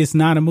folks, it's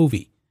not a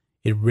movie.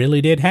 It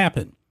really did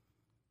happen.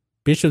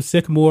 Bishop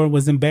Sycamore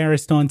was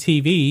embarrassed on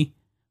TV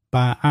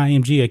by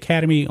IMG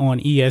Academy on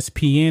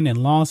ESPN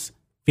and lost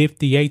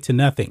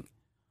 58-0.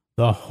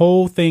 The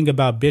whole thing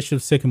about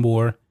Bishop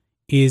Sycamore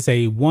is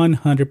a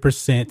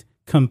 100%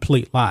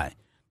 complete lie.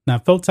 Now,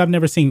 folks, I've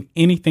never seen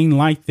anything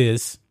like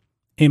this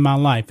in my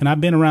life, and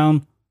I've been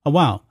around a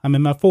while. I'm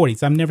in my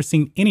 40s. I've never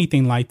seen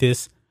anything like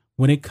this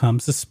when it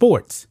comes to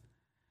sports.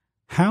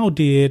 How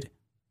did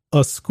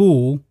a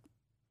school,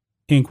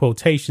 in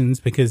quotations,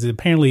 because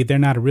apparently they're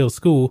not a real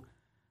school,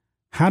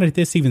 how did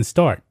this even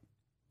start?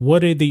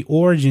 What are the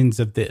origins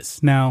of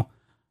this? Now,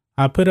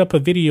 I put up a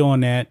video on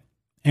that,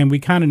 and we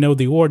kind of know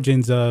the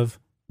origins of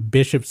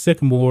Bishop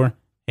Sycamore,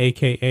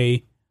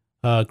 a.k.a.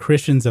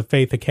 Christians of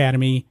Faith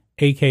Academy,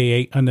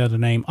 a.k.a. another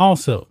name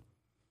also.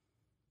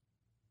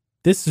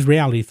 This is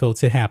reality,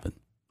 folks. It happened,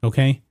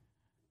 okay?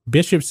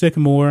 Bishop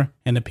Sycamore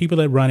and the people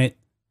that run it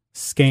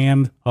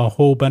scammed a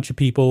whole bunch of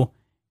people,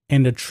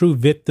 and the true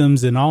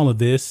victims in all of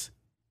this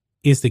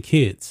is the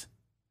kids.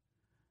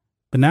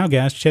 But now,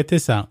 guys, check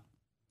this out.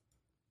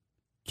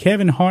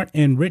 Kevin Hart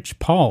and Rich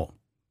Paul,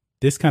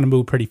 this kind of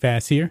moved pretty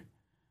fast here.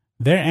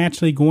 They're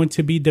actually going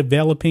to be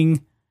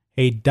developing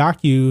a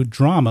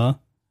docudrama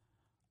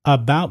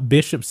about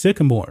Bishop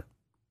Sycamore.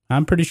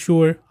 I'm pretty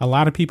sure a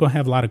lot of people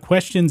have a lot of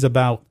questions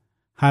about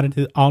how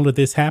did all of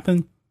this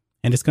happen,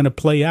 and it's going to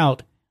play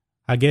out,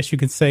 I guess you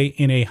could say,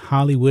 in a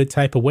Hollywood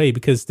type of way,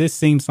 because this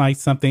seems like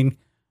something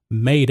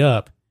made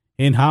up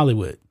in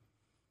Hollywood.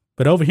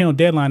 But over here on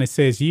Deadline, it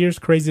says year's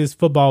craziest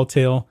football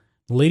tale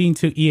leading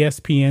to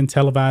ESPN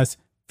televised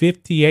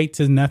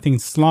 58-0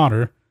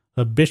 slaughter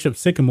of Bishop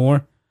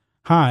Sycamore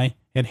High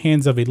at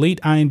hands of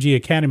elite IMG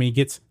Academy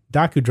gets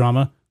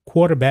docudrama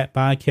quarterbacked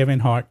by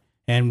Kevin Hart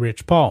and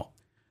Rich Paul.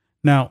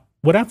 Now,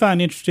 what I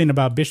find interesting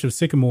about Bishop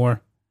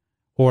Sycamore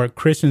or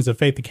Christians of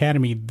Faith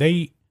Academy,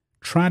 they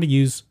try to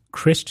use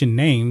Christian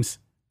names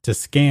to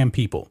scam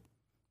people.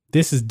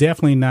 This is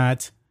definitely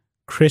not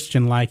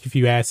Christian-like, if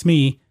you ask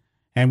me.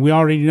 And we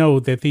already know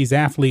that these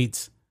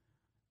athletes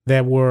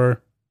that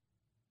were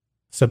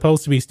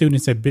supposed to be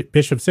students at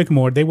Bishop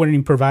Sycamore, they weren't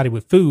even provided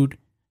with food,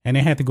 and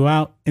they had to go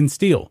out and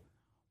steal.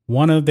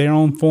 One of their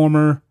own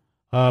former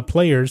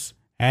players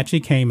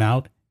actually came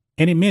out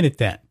and admitted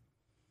that.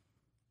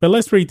 But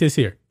let's read this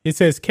here. It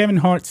says Kevin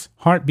Hart's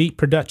Heartbeat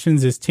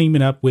Productions is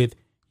teaming up with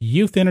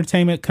youth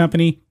entertainment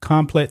company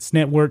Complex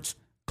Networks,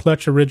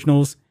 Clutch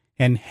Originals,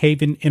 and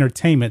Haven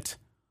Entertainment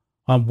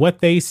on what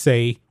they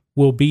say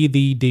will be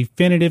the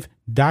definitive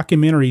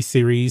documentary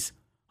series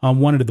on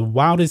one of the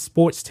wildest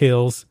sports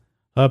tales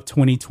of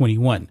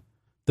 2021.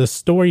 The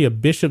story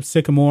of Bishop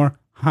Sycamore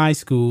High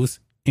School's,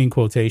 in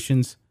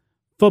quotations,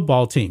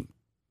 football team.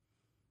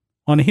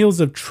 On the heels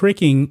of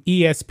tricking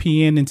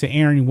ESPN into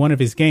airing one of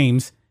his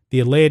games, the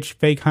alleged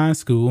fake high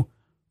school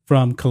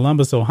from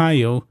Columbus,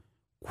 Ohio,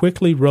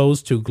 quickly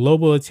rose to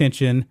global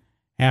attention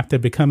after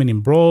becoming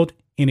embroiled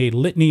in a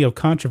litany of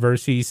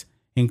controversies,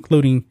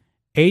 including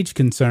age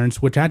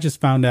concerns, which I just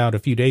found out a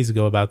few days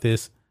ago about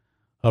this,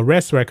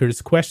 arrest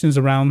records, questions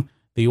around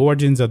the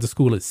origins of the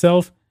school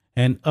itself,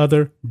 and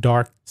other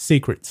dark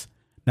secrets.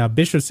 Now,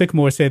 Bishop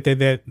Sycamore said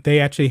that they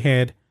actually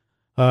had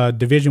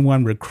Division I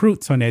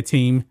recruits on that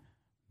team.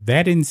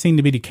 That didn't seem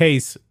to be the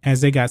case,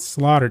 as they got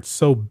slaughtered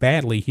so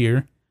badly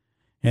here.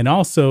 And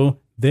also,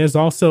 there's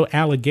also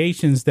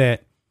allegations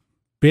that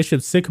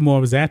Bishop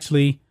Sycamore was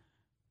actually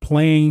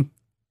playing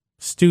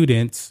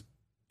students,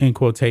 in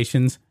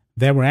quotations,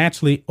 that were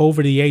actually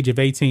over the age of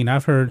 18.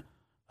 I've heard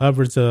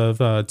upwards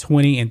of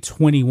 20 and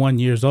 21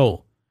 years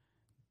old.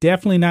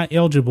 Definitely not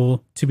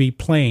eligible to be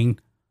playing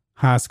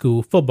high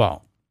school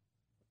football.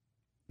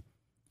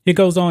 It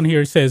goes on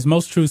here. It says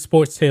most true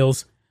sports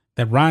tales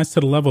that rise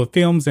to the level of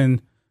films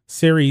and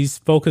series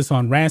focus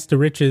on Rags to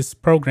Riches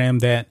program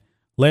that,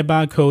 led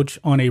by a coach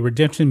on a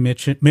redemption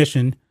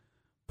mission,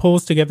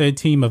 pulls together a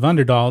team of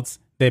underdogs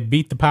that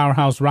beat the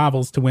powerhouse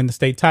rivals to win the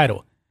state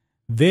title.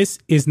 This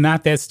is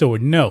not that story.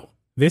 No,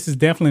 this is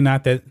definitely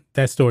not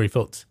that story,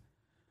 folks.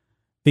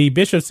 The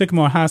Bishop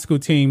Sycamore High School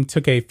team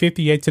took a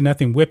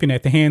 58-0 whipping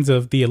at the hands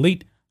of the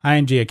elite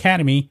ING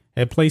Academy,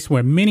 a place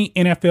where many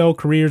NFL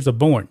careers are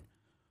born,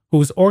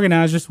 whose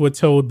organizers were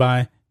told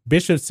by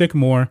Bishop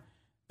Sycamore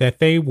that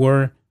they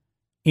were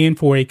in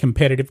for a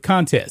competitive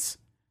contest.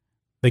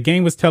 The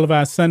game was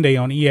televised Sunday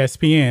on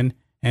ESPN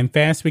and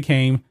fast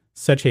became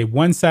such a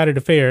one-sided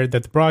affair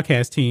that the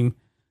broadcast team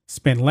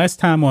spent less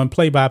time on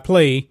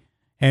play-by-play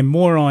and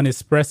more on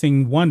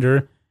expressing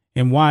wonder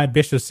in why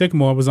Bishop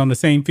Sycamore was on the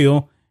same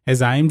field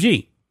as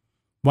IMG,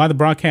 while the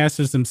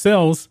broadcasters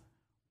themselves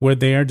were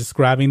there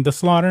describing the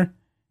slaughter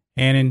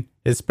and in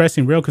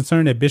expressing real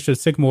concern that Bishop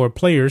Sycamore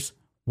players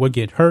would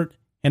get hurt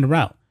in the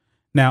rout.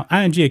 Now,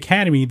 ING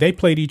Academy, they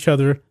played each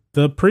other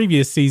the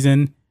previous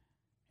season,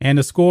 and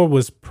the score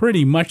was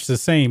pretty much the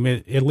same.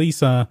 At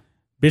least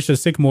Bishop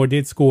Sycamore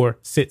did score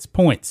 6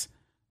 points,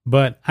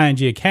 but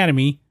ING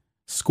Academy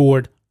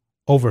scored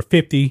over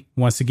 50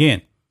 once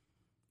again.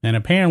 And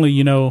apparently,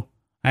 ING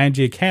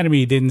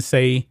Academy didn't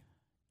say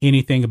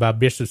anything about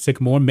Bishop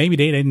Sycamore. Maybe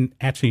they didn't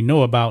actually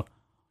know about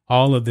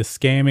all of the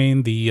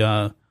scamming,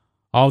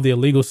 all the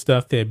illegal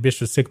stuff that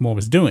Bishop Sycamore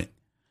was doing.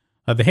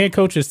 The head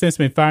coach has since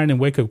been fired in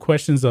wake of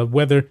questions of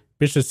whether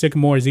Bishop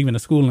Sycamore is even a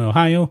school in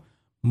Ohio,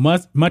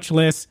 much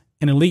less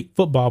an elite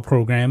football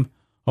program.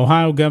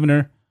 Ohio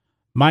Governor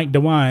Mike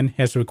DeWine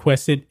has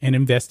requested an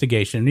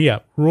investigation. Yeah,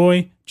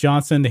 Roy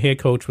Johnson, the head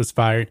coach, was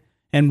fired,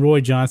 and Roy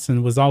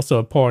Johnson was also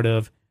a part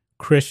of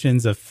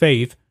Christians of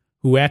Faith,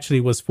 who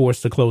actually was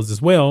forced to close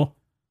as well,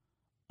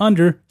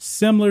 under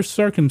similar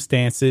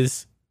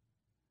circumstances,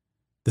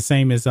 the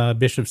same as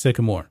Bishop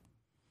Sycamore.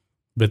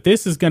 But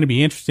this is going to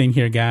be interesting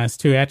here, guys,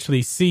 to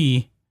actually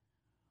see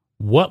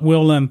what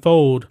will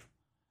unfold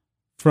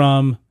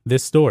from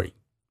this story.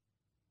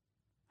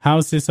 How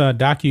is this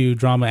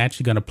docudrama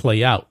actually going to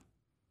play out?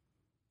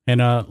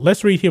 And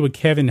let's read here what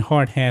Kevin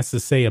Hart has to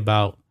say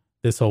about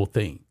this whole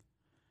thing.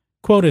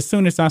 Quote, "As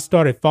soon as I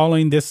started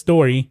following this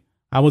story,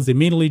 I was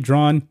immediately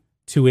drawn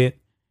to it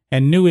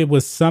and knew it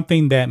was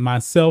something that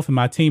myself and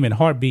my team at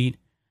Heartbeat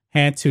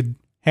had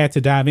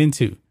to dive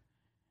into.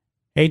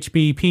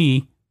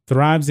 HBP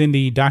thrives in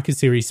the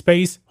docuseries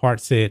space,"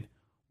 Hart said.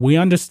 "We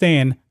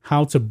understand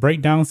how to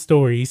break down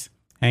stories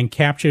and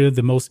capture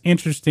the most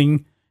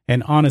interesting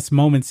and honest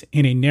moments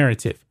in a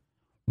narrative.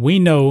 We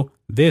know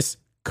this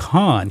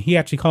con," he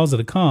actually calls it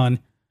a con,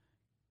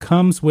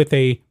 "comes with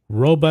a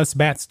robust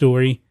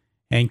backstory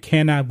and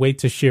cannot wait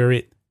to share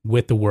it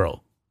with the world."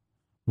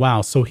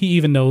 Wow, so he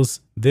even knows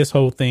this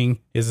whole thing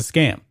is a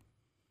scam.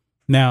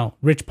 Now,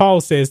 Rich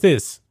Paul says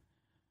this: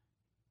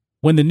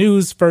 "When the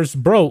news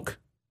first broke,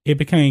 it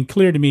became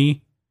clear to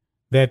me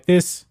that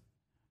this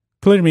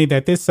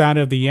side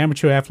of the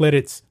amateur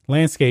athletics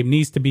landscape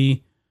needs to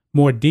be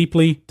more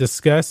deeply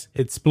discussed,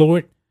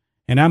 explored,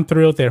 and I'm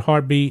thrilled that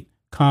Heartbeat,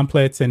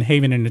 Complex, and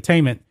Haven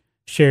Entertainment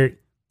shared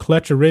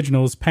Clutch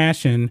Originals'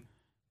 passion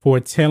for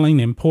telling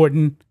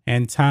important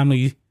and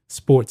timely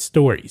sports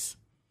stories."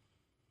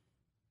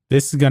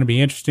 This is going to be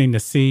interesting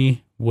to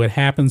see what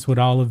happens with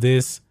all of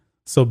this.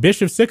 So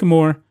Bishop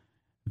Sycamore,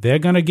 they're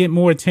going to get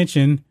more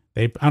attention.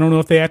 I don't know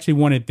if they actually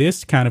wanted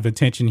this kind of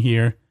attention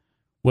here,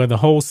 where the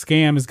whole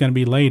scam is going to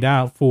be laid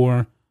out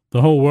for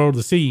the whole world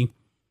to see.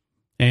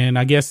 And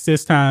I guess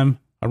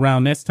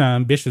around next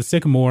time, Bishop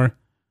Sycamore,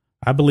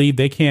 I believe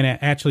they can't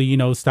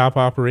actually, stop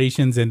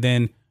operations and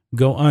then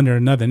go under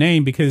another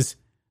name because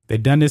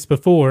they've done this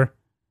before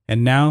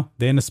and now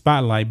they're in the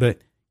spotlight.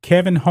 But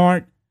Kevin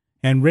Hart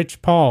and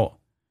Rich Paul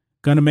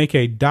going to make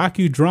a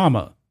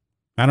docudrama.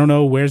 I don't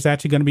know where it's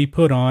actually going to be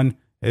put on.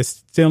 It's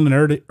still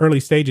in early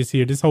stages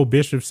here. This whole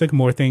Bishop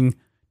Sycamore thing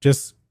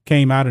just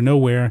came out of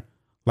nowhere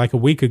like a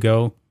week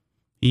ago.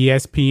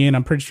 ESPN,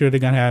 I'm pretty sure they're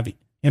going to have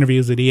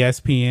interviews with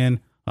ESPN,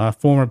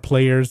 former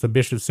players of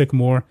Bishop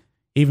Sycamore,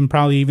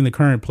 probably even the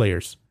current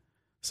players.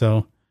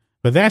 So,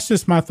 but that's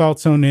just my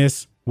thoughts on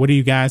this. What do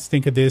you guys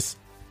think of this?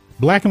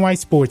 Black and White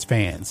Sports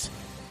fans,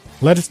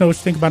 let us know what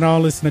you think about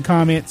all this in the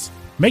comments.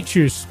 Make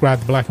sure you subscribe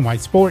to Black and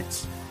White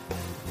Sports,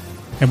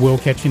 and we'll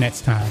catch you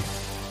next time.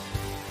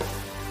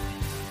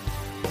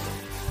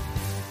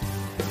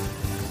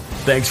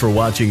 Thanks for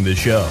watching the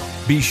show.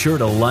 Be sure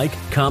to like,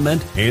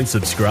 comment, and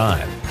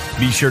subscribe.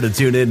 Be sure to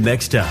tune in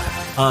next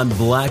time on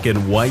Black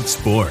and White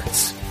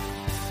Sports.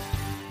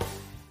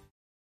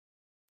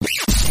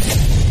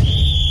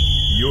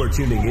 You're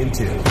tuning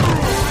into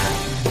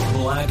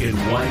Black and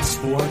White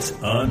Sports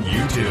on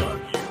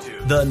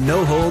YouTube. The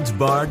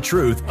no-holds-barred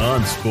truth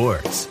on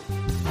sports.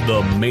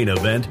 The main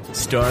event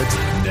starts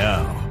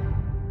now.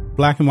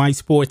 Black and White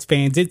Sports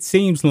fans, it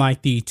seems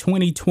like the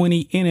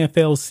 2020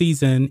 NFL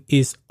season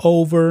is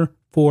over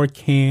for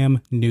Cam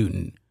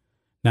Newton.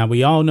 Now,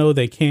 we all know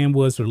that Cam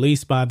was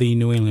released by the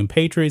New England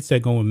Patriots. They're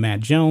going with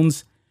Matt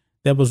Jones.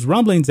 There was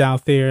rumblings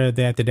out there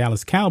that the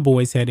Dallas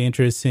Cowboys had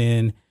interest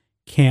in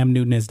Cam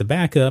Newton as the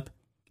backup.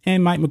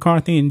 And Mike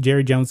McCarthy and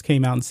Jerry Jones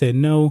came out and said,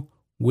 no,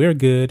 we're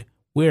good.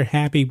 We're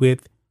happy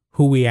with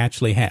who we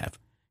actually have.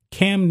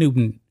 Cam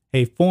Newton,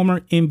 a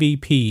former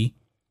MVP,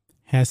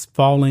 has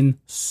fallen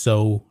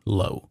so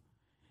low.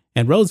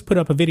 And Rose put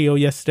up a video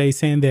yesterday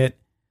saying that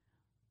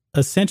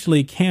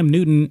essentially Cam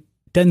Newton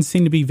doesn't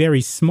seem to be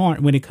very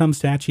smart when it comes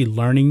to actually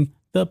learning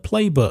the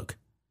playbook.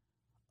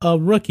 A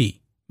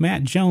rookie,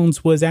 Matt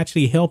Jones, was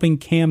actually helping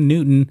Cam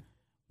Newton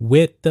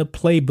with the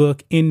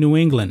playbook in New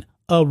England.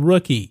 A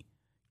rookie.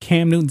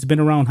 Cam Newton's been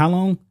around how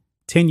long?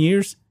 10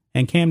 years?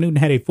 And Cam Newton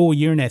had a full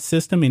year in that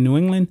system in New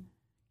England.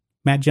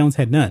 Matt Jones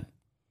had none.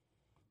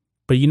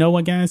 But you know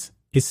what, guys?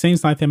 It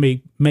seems like there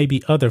may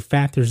be other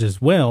factors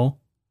as well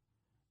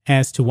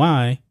as to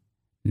why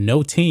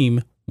no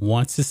team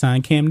wants to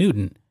sign Cam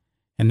Newton.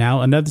 And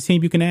now another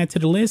team you can add to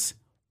the list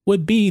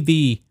would be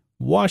the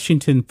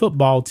Washington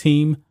football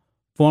team,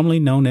 formerly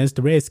known as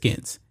the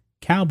Redskins.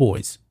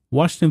 Cowboys,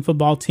 Washington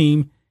football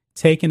team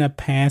taking a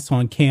pass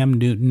on Cam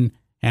Newton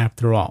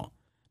after all.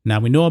 Now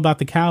we know about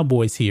the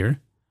Cowboys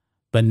here,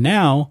 but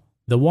now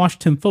the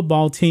Washington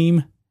football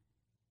team,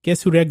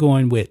 guess who they're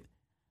going with?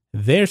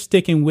 They're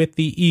sticking with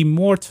the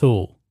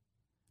immortal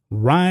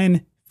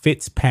Ryan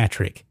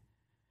Fitzpatrick.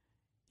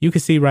 You can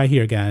see right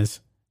here,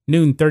 guys.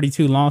 Newton,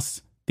 32,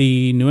 lost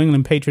the New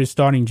England Patriots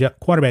starting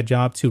quarterback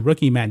job to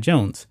rookie Matt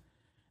Jones.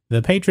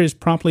 The Patriots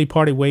promptly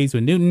parted ways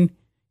with Newton.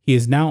 He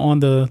is now on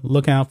the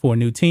lookout for a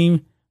new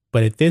team,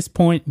 but at this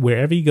point,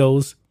 wherever he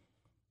goes,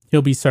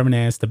 he'll be serving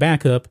as the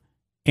backup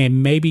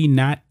and maybe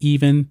not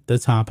even the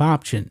top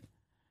option.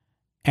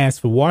 As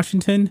for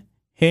Washington,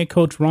 head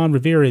coach Ron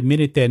Rivera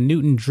admitted that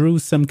Newton drew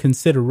some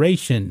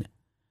consideration,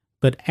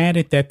 but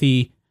added that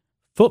the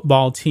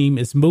football team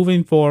is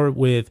moving forward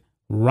with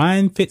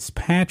Ryan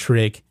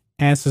Fitzpatrick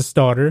as the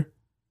starter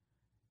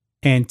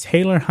and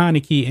Taylor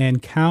Heinicke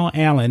and Kyle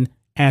Allen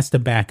as the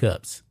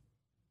backups.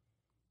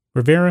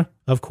 Rivera,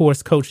 of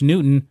course, coached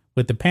Newton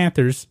with the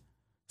Panthers,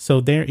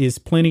 so there is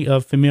plenty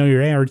of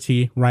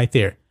familiarity right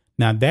there.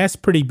 Now, that's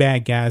pretty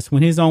bad, guys,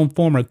 when his own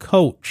former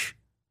coach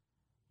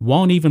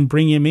won't even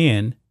bring him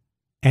in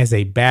as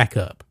a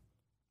backup.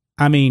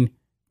 I mean,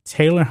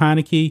 Taylor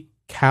Heinicke,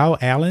 Kyle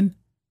Allen,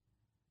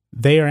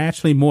 they are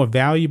actually more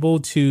valuable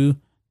to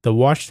the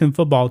Washington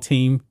football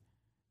team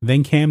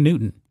than Cam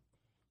Newton.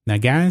 Now,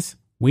 guys,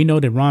 we know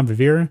that Ron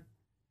Rivera,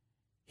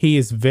 he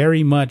is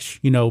very much,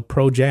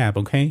 pro jab,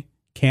 okay?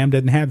 Cam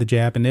doesn't have the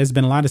jab, and there's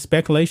been a lot of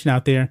speculation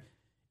out there.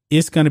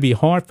 It's going to be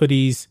hard for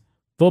these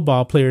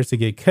football players to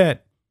get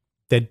cut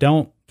that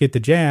don't get the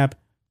jab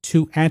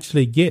to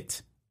actually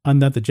get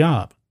another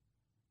job.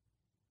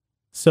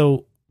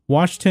 So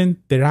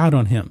Washington, they're out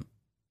on him.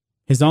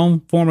 His own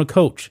former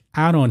coach,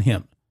 out on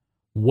him.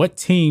 What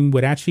team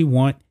would actually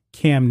want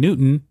Cam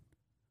Newton,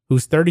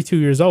 who's 32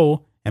 years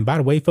old? And by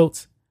the way,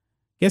 folks,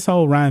 guess how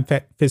old Ryan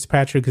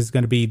Fitzpatrick is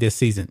going to be this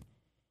season?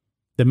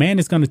 The man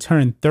is going to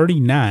turn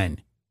 39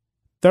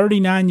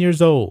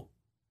 years old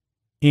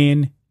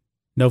in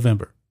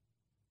November.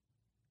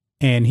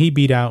 And he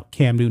beat out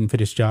Cam Newton for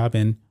this job.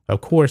 And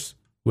of course,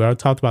 we already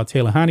talked about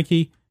Taylor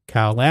Heinicke,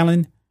 Kyle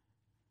Allen.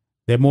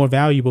 They're more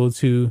valuable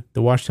to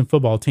the Washington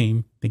football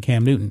team than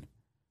Cam Newton.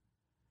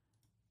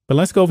 But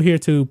let's go over here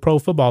to Pro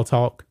Football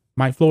Talk.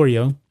 Mike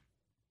Florio.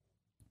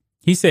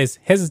 He says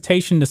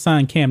hesitation to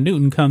sign Cam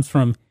Newton comes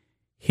from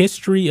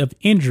history of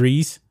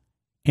injuries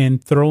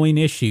and throwing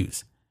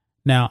issues.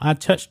 Now, I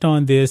touched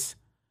on this.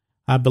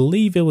 I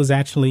believe it was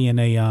actually in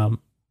a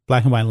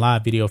Black and White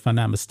Live video, if I'm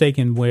not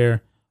mistaken,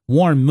 where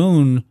Warren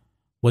Moon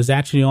was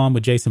actually on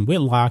with Jason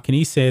Whitlock, and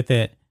he said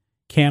that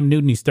Cam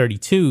Newton is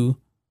 32,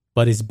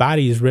 but his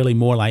body is really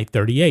more like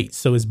 38.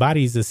 So his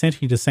body is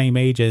essentially the same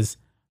age as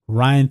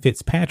Ryan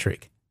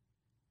Fitzpatrick.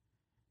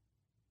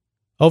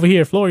 Over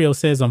here, Florio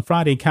says on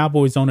Friday,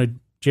 Cowboys owner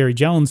Jerry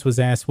Jones was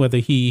asked whether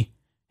he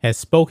has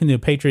spoken to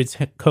Patriots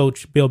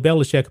coach Bill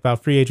Belichick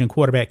about free agent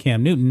quarterback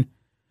Cam Newton.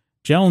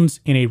 Jones,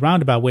 in a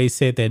roundabout way,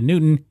 said that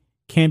Newton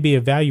can be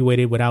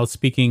evaluated without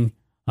speaking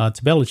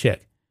to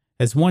Belichick.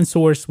 As one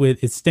source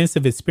with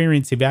extensive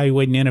experience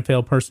evaluating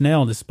NFL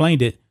personnel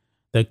explained it,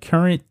 the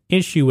current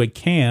issue with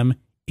Cam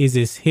is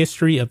his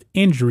history of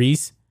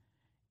injuries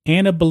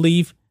and a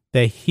belief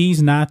that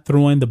he's not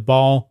throwing the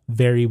ball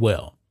very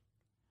well.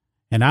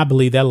 And I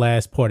believe that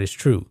last part is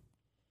true.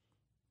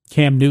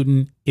 Cam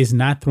Newton is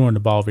not throwing the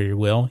ball very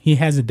well. He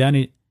hasn't done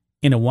it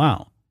in a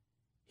while.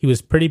 He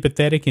was pretty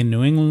pathetic in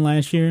New England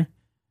last year.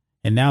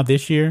 And now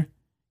this year,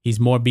 he's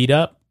more beat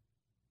up.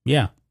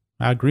 Yeah,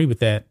 I agree with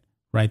that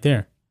right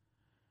there.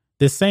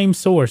 This same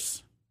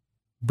source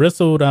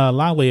bristled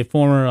loudly at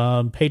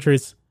former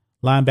Patriots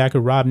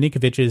linebacker Rob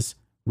Ninkovich's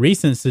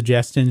recent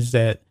suggestions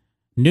that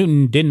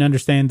Newton didn't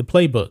understand the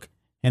playbook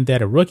and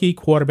that a rookie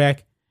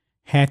quarterback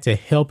had to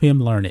help him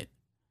learn it.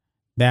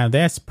 Now,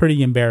 that's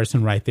pretty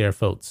embarrassing right there,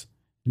 folks.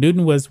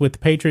 Newton was with the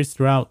Patriots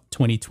throughout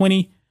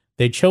 2020.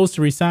 They chose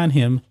to re-sign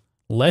him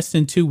less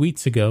than 2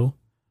 weeks ago.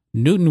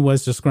 Newton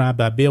was described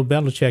by Bill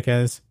Belichick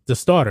as the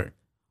starter.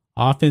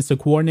 Offensive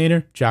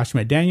coordinator Josh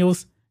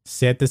McDaniels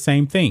said the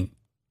same thing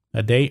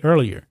a day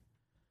earlier.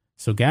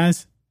 So,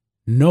 guys,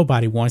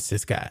 nobody wants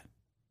this guy.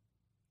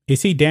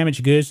 Is he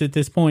damaged goods at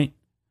this point?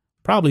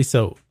 Probably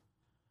so.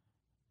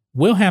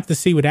 We'll have to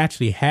see what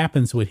actually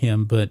happens with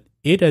him, but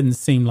it doesn't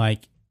seem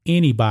like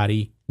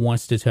anybody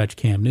wants to touch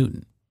Cam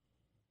Newton.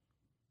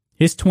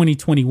 his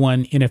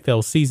 2021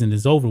 NFL season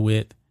is over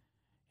with.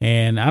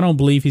 And I don't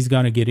believe he's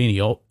going to get any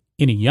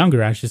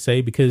younger, I should say,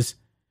 because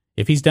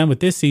if he's done with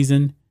this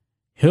season,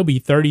 he'll be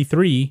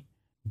 33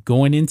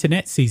 going into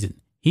next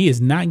season. He is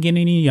not getting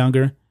any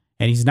younger,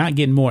 and he's not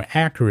getting more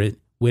accurate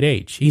with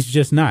age. He's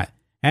just not.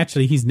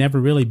 Actually, he's never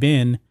really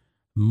been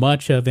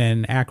much of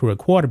an accurate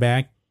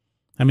quarterback.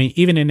 I mean,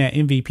 even in that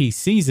MVP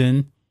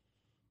season,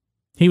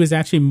 he was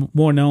actually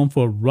more known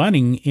for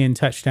running in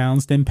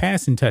touchdowns than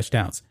passing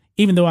touchdowns.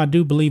 Even though I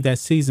do believe that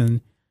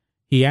season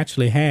he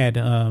actually had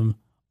I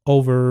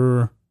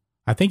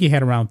think he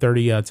had around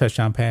 30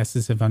 touchdown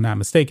passes, if I'm not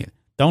mistaken.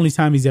 The only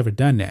time he's ever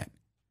done that.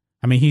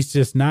 I mean, he's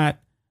just not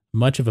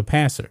much of a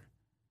passer.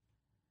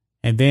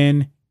 And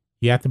then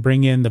you have to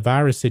bring in the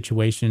virus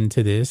situation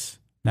to this.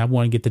 Not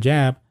want to get the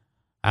jab.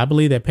 I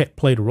believe that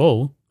played a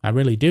role. I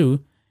really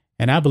do.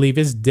 And I believe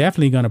it's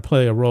definitely going to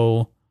play a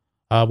role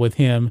with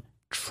him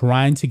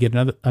trying to get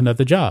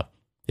another job,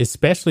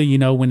 especially,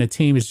 when the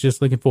team is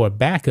just looking for a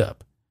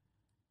backup,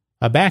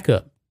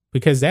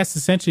 because that's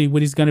essentially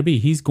what he's going to be.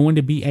 He's going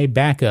to be a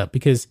backup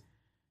because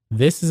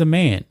this is a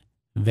man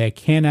that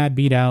cannot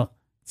beat out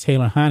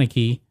Taylor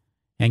Heinicke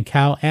and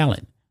Kyle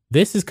Allen.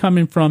 This is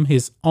coming from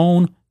his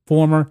own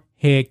former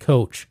head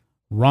coach,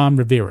 Ron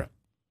Rivera.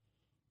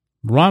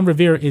 Ron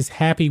Rivera is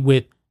happy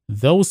with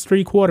those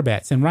three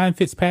quarterbacks. And Ryan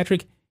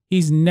Fitzpatrick,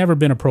 he's never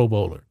been a Pro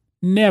Bowler.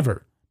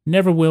 Never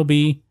will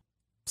be.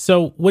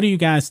 So what do you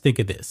guys think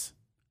of this?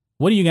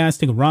 What do you guys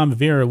think of Ron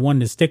Rivera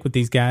wanting to stick with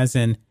these guys?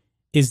 And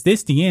is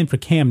this the end for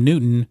Cam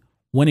Newton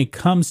when it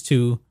comes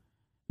to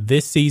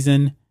this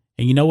season?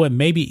 And you know what?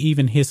 Maybe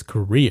even his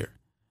career.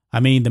 I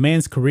mean, the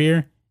man's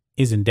career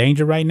is in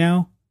danger right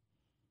now.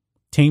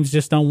 Teams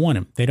just don't want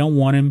him. They don't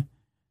want him.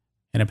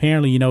 And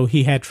apparently,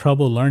 he had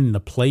trouble learning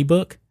the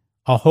playbook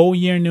a whole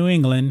year in New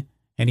England,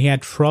 and he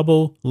had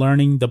trouble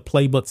learning the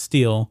playbook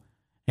still.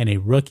 And a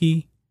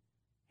rookie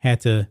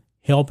had to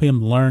help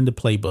him learn the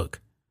playbook.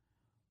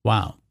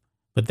 Wow.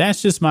 But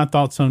that's just my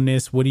thoughts on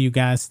this. What do you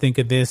guys think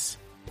of this?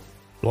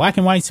 Black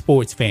and white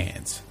sports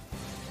fans,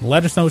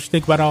 let us know what you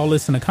think about all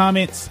this in the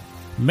comments.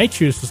 Make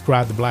sure you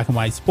subscribe to Black and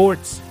White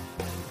Sports,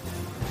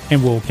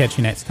 and we'll catch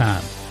you next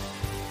time.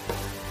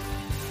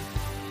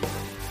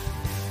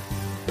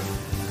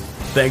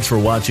 Thanks for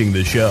watching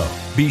the show.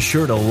 Be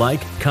sure to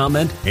like,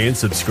 comment, and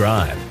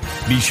subscribe.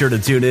 Be sure to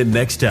tune in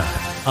next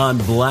time on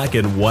Black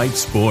and White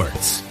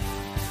Sports.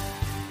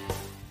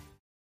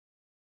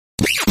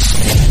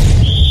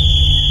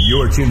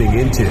 You're tuning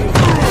into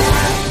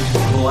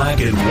Black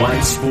and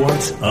White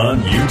Sports on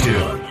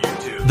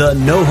YouTube. The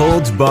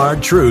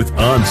no-holds-barred truth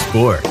on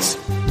sports.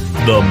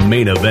 The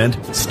main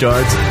event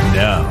starts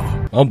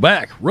now. I'm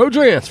back.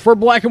 Rodrance for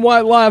Black and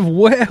White Live.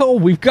 Well,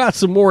 we've got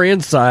some more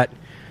insight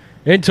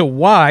into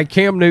why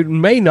Cam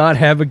Newton may not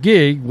have a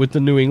gig with the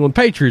New England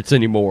Patriots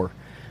anymore.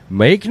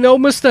 Make no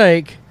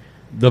mistake,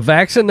 the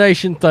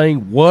vaccination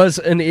thing was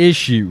an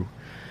issue.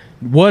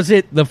 Was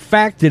it the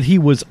fact that he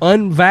was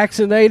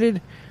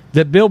unvaccinated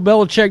that Bill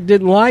Belichick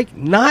didn't like?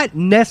 Not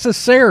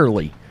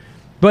necessarily.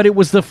 But it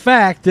was the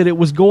fact that it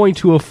was going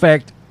to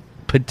affect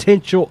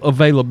potential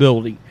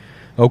availability.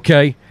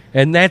 Okay?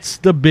 And that's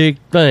the big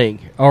thing.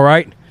 All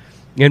right?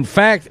 In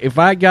fact, if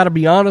I got to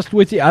be honest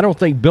with you, I don't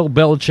think Bill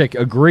Belichick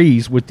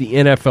agrees with the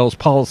NFL's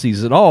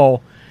policies at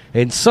all.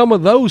 And some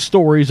of those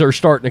stories are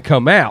starting to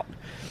come out.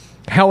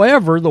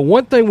 However, the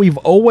one thing we've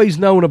always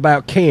known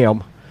about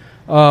Cam,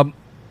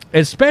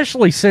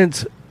 especially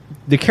since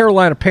the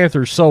Carolina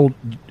Panthers sold,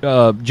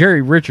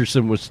 Jerry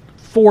Richardson was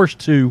forced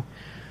to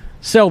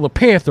sell the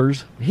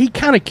Panthers, he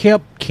kind of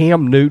kept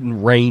Cam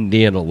Newton reined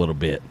in a little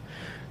bit.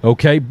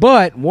 Okay,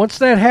 but once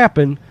that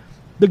happened,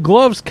 the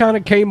gloves kind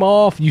of came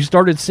off. You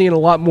started seeing a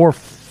lot more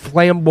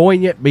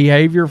flamboyant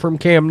behavior from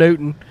Cam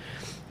Newton.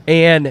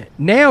 And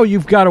now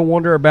you've got to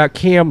wonder about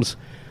Cam's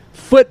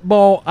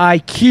football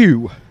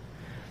IQ.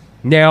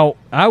 Now,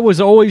 I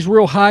was always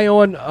real high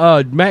on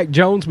Mac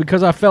Jones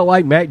because I felt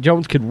like Mac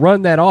Jones could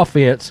run that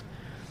offense.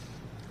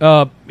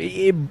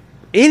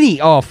 Any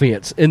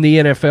offense in the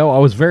NFL, I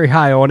was very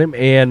high on him.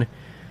 And,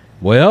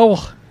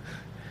 well,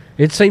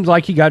 it seems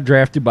like he got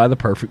drafted by the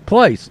perfect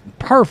place.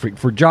 Perfect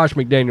for Josh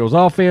McDaniels'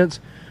 offense.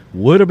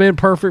 Would have been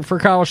perfect for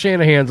Kyle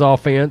Shanahan's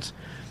offense.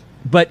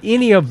 But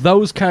any of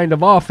those kind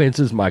of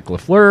offenses, Mike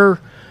LaFleur,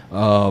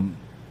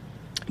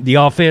 the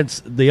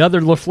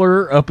other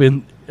LaFleur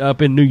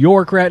up in New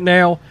York right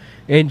now,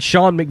 and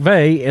Sean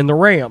McVay and the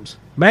Rams,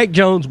 Mac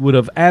Jones would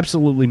have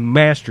absolutely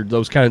mastered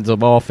those kinds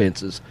of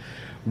offenses.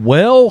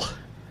 Well,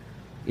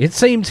 it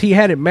seems he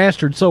had it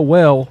mastered so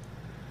well,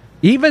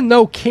 even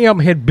though Cam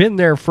had been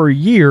there for a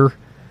year,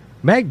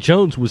 Mac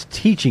Jones was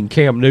teaching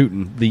Cam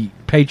Newton the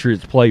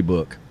Patriots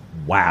playbook.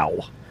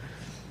 Wow.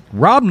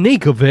 Rob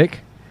Ninkovich,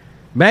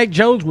 Mac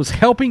Jones was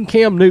helping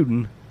Cam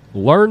Newton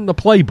learn the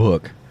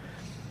playbook.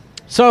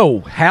 So,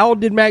 how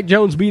did Mac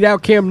Jones beat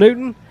out Cam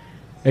Newton?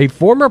 A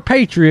former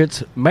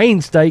Patriots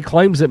mainstay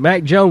claims that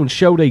Mac Jones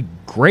showed a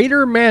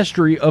greater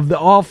mastery of the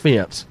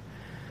offense.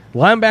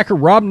 Linebacker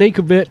Rob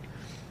Ninkovich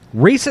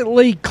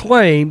recently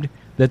claimed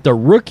that the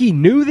rookie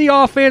knew the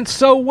offense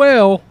so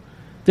well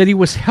that he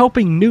was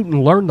helping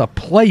Newton learn the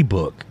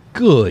playbook.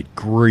 Good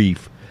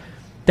grief.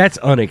 That's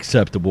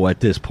unacceptable at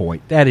this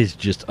point. That is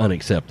just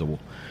unacceptable.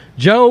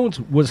 Jones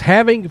was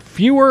having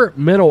fewer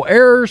mental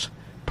errors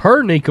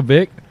per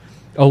Ninkovic,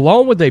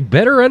 along with a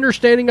better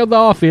understanding of the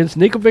offense.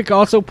 Ninkovic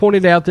also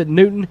pointed out that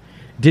Newton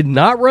did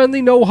not run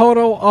the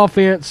no-huddle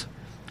offense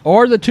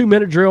or the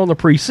 2-minute drill in the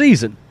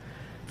preseason.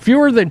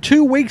 Fewer than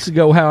 2 weeks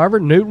ago, however,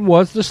 Newton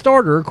was the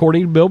starter,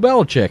 according to Bill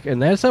Belichick,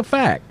 and that's a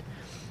fact.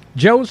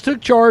 Jones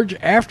took charge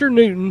after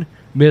Newton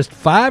missed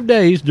 5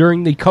 days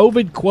during the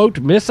COVID, quote,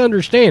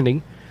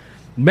 misunderstanding.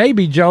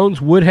 Maybe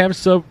Jones would have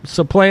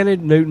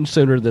supplanted Newton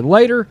sooner than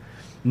later.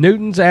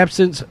 Newton's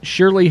absence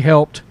surely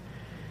helped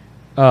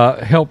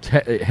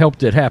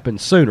it happen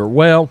sooner.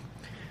 Well,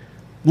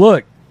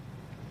 look,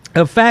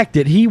 the fact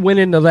that he went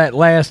into that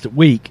last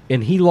week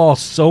and he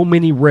lost so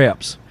many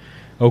reps,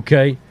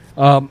 okay,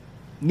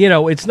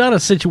 it's not a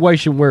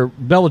situation where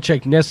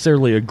Belichick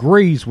necessarily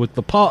agrees with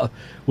the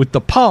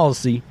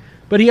policy,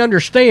 but he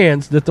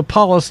understands that the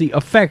policy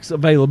affects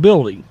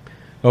availability,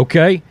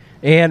 okay?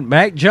 And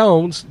Mac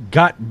Jones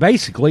got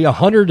basically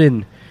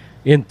in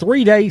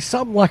 3 days,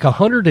 something like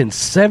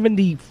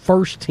 170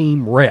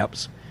 first-team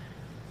reps,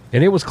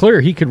 and it was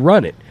clear he could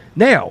run it.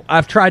 Now,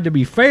 I've tried to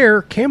be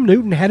fair. Cam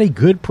Newton had a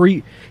good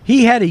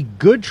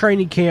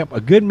training camp,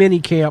 a good mini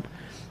camp,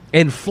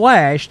 and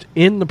flashed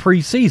in the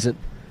preseason.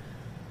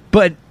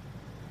 But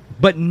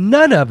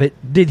none of it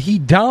did he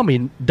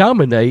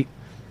dominate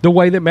the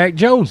way that Mac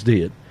Jones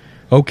did.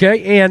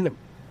 Okay, and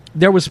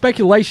there was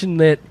speculation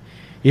that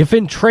if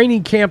in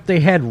training camp they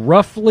had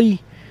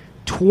roughly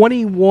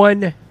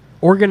 21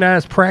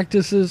 organized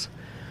practices,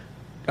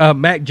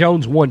 Mac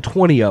Jones won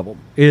 20 of them,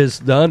 is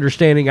the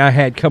understanding I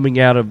had coming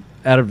out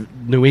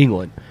of New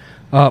England.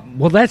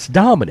 Well, that's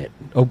dominant,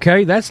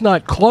 okay? That's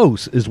not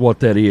close is what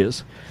that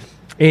is.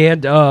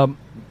 And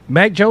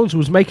Mac Jones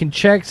was making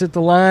checks at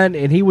the line,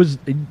 and he was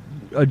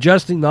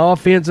adjusting the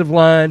offensive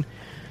line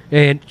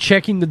and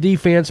checking the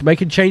defense,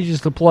 making changes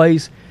to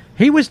plays.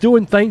 He was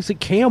doing things that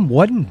Cam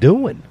wasn't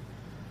doing,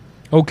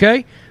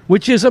 okay?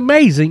 Which is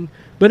amazing,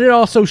 but it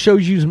also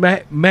shows you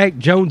Mac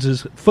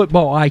Jones's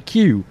football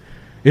IQ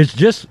is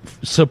just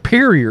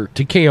superior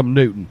to Cam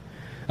Newton.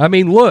 I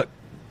mean, look,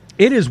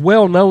 it is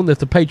well known that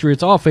the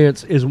Patriots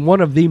offense is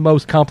one of the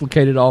most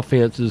complicated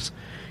offenses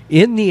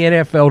in the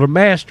NFL to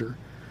master.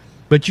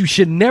 But you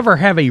should never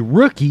have a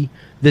rookie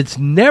that's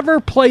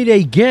never played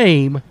a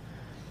game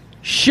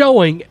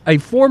showing a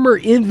former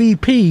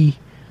MVP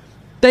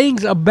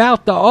things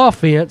about the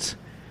offense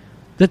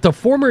that the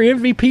former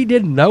MVP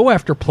didn't know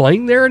after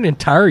playing there an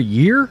entire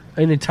year,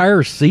 an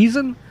entire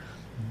season.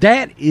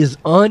 That is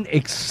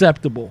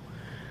unacceptable.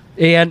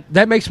 And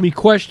that makes me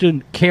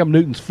question Cam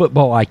Newton's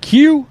football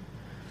IQ,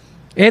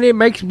 and it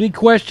makes me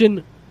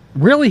question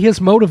really his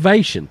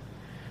motivation.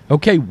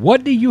 Okay,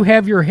 what do you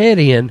have your head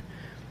in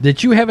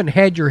that you haven't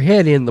had your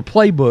head in the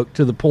playbook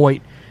to the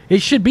point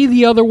it should be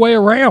the other way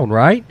around,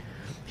 right?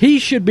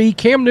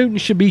 Cam Newton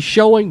should be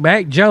showing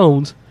Mac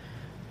Jones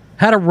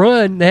how to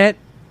run that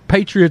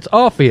Patriots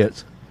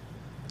offense,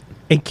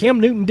 and Cam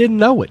Newton didn't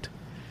know it.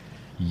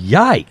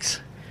 Yikes.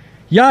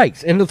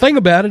 And the thing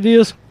about it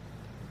is,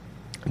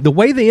 the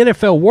way the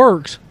NFL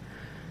works,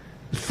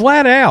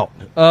 flat out,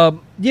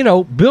 Bill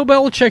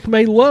Belichick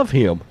may love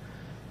him,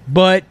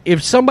 but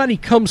if somebody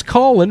comes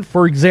calling,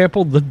 for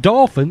example, the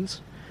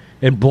Dolphins,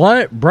 and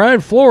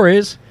Brian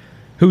Flores,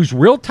 who's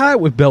real tight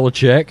with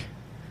Belichick,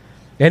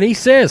 and he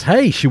says,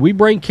 hey, should we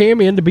bring Cam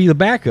in to be the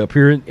backup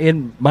here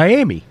in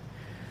Miami?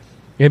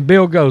 And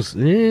Bill goes,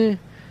 I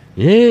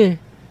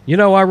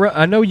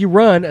know you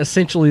run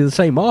essentially the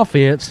same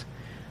offense,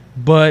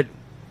 but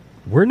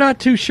we're not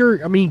too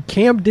sure. I mean,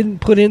 Cam didn't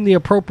put in the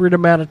appropriate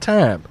amount of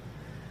time.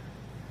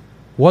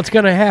 What's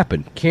going to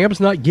happen? Cam's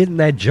not getting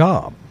that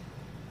job.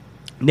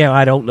 Now,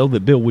 I don't know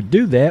that Bill would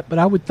do that, but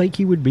I would think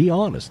he would be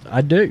honest.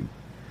 I do.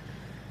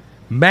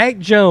 Mac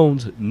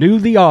Jones knew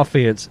the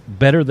offense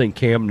better than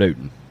Cam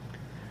Newton.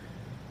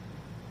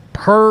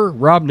 Per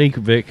Rob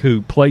Ninkovic,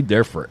 who played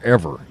there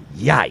forever.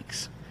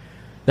 Yikes.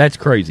 That's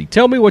crazy.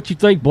 Tell me what you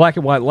think, Black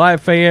and White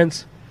Live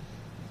fans.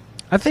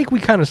 I think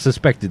we kind of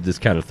suspected this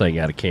kind of thing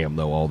out of Cam,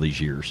 though, all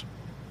these years.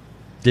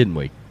 Didn't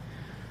we?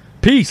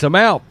 Peace. I'm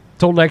out.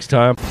 Till next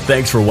time.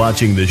 Thanks for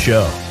watching the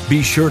show.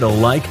 Be sure to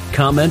like,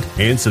 comment,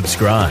 and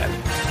subscribe.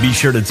 Be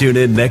sure to tune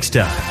in next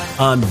time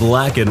on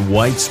Black and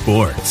White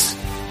Sports.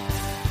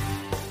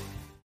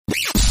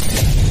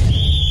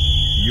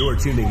 You're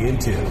tuning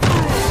into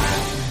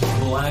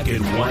Black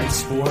and White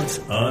Sports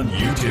on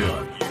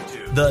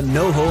YouTube. The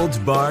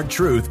no-holds-barred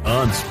truth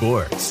on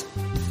sports.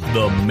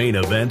 The main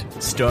event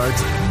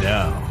starts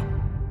now.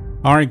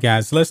 All right,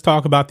 guys, let's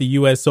talk about the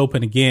U.S.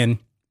 Open again.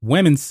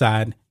 Women's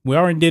side, we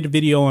already did a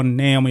video on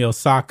Naomi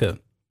Osaka.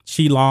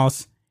 She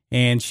lost,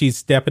 and she's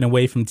stepping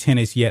away from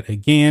tennis yet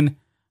again.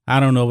 I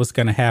don't know what's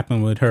going to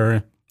happen with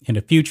her in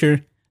the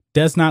future.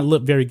 Does not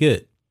look very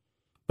good.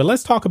 But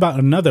let's talk about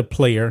another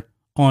player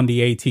on the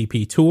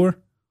ATP Tour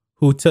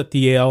who took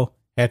the L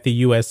at the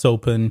U.S.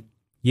 Open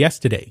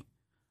yesterday.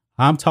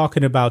 I'm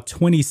talking about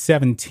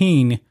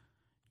 2017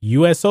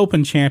 U.S.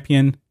 Open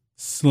champion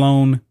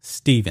Sloane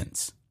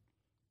Stephens.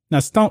 Now,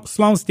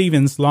 Sloane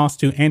Stephens lost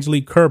to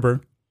Angelique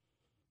Kerber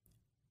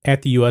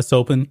at the U.S.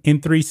 Open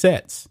in 3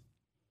 sets.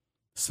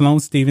 Sloane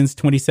Stephens,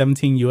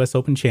 2017 U.S.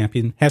 Open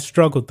champion, has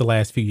struggled the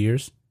last few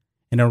years,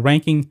 and her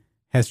ranking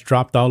has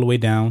dropped all the way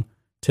down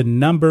to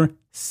number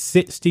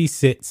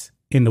 66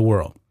 in the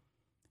world.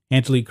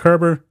 Angelique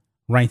Kerber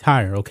ranked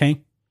higher,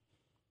 okay?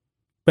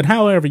 But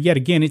however, yet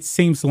again, it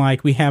seems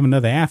like we have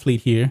another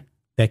athlete here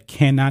that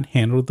cannot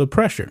handle the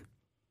pressure.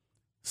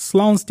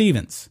 Sloane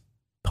Stephens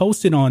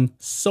posted on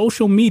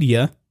social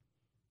media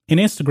an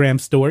Instagram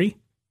story,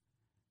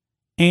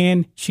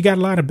 and she got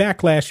a lot of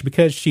backlash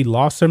because she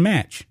lost her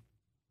match.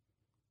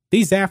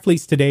 These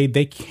athletes today,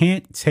 they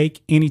can't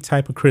take any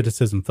type of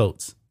criticism,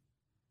 folks.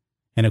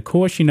 And of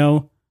course,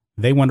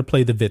 they want to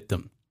play the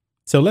victim.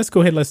 So let's go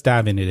ahead, let's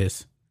dive into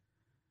this.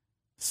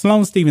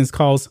 Sloane Stephens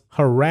calls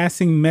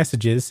harassing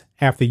messages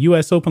after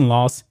U.S. Open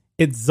loss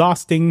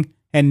exhausting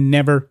and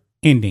never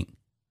ending.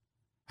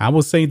 I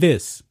will say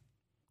this.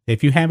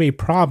 If you have a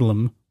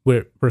problem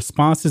with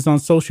responses on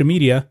social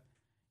media,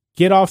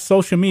 get off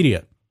social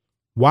media.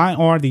 Why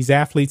are these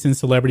athletes and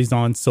celebrities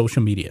on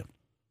social media?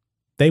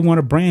 They want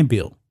a brand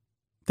build.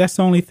 That's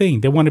the only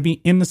thing. They want to be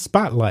in the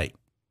spotlight.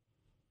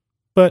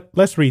 But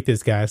let's read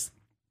this, guys.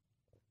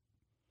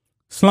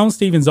 Sloane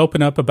Stephens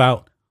opened up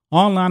about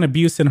online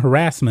abuse and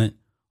harassment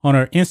on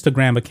her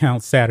Instagram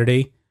account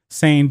Saturday,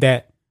 saying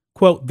that,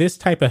 quote, this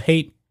type of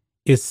hate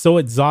is so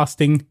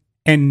exhausting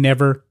and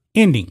never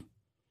ending.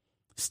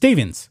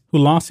 Stephens, who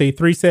lost a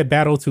 3-set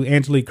battle to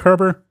Angelique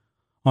Kerber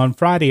on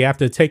Friday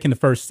after taking the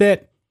first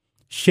set,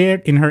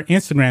 shared in her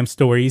Instagram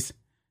stories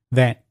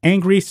that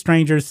angry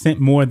strangers sent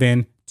more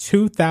than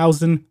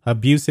 2,000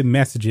 abusive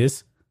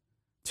messages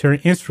to her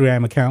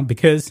Instagram account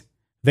because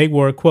they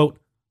were, quote,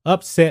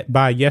 upset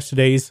by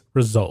yesterday's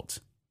result.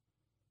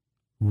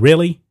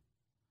 Really?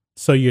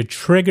 So you're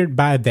triggered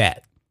by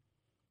that?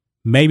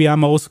 Maybe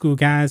I'm old school,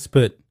 guys,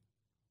 but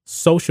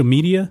social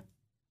media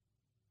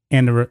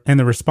and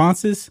the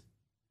responses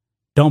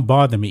don't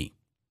bother me.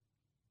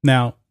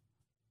 Now,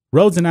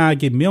 Rhodes and I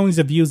get millions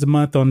of views a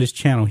month on this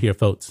channel here,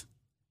 folks.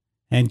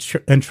 And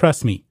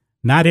trust me,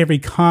 not every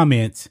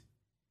comment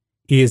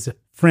is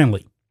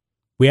friendly.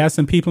 We have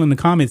some people in the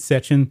comments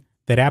section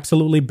that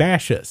absolutely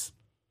bash us.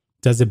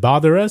 Does it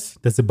bother us?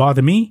 Does it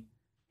bother me?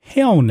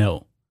 Hell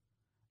no.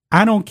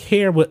 I don't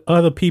care what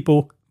other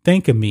people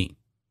think of me.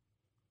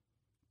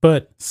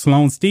 But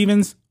Sloane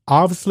Stephens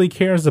obviously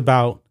cares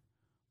about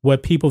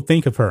what people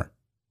think of her.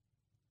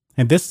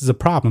 And this is a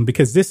problem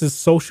because this is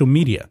social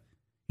media.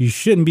 You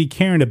shouldn't be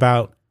caring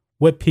about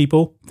what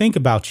people think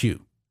about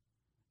you.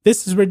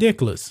 This is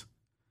ridiculous.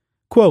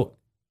 Quote,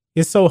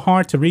 it's so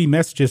hard to read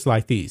messages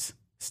like these,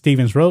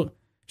 Stephens wrote,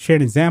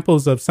 sharing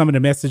examples of some of the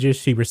messages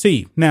she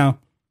received. Now,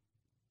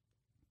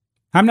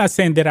 I'm not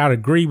saying that I'd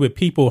agree with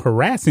people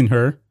harassing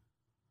her,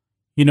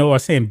 or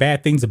saying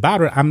bad things about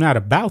her. I'm not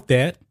about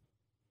that.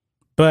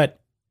 But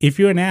if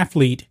you're an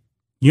athlete,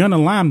 you're in the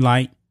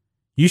limelight,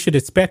 you should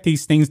expect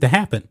these things to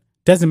happen.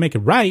 Doesn't make it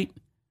right,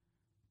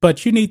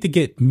 but you need to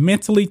get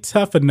mentally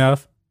tough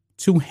enough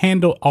to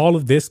handle all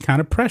of this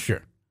kind of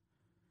pressure.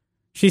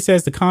 She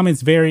says the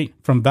comments varied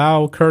from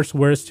vile curse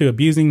words to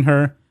abusing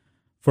her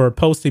for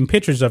posting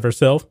pictures of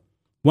herself.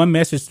 One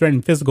message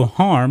threatened physical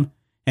harm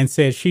and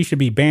said she should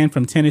be banned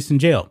from tennis and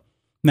jail.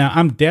 Now,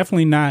 I'm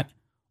definitely not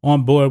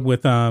on board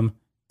with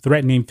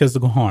threatening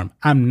physical harm.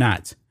 I'm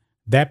not.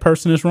 That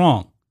person is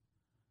wrong.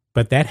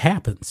 But that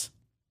happens.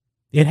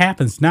 It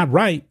happens. Not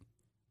right,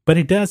 but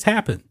it does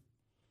happen.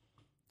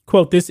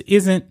 Quote, this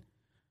isn't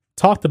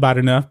talked about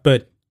enough,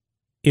 but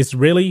it's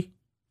really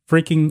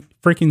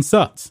freaking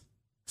sucks,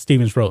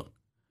 Stephens wrote.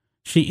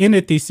 She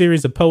ended the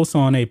series of posts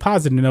on a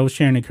positive note,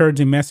 sharing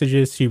encouraging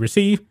messages she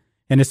received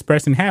and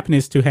expressing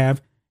happiness to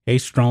have a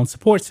strong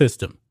support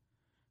system.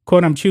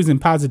 Quote, I'm choosing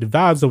positive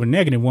vibes over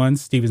negative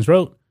ones, Stephens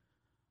wrote.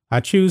 I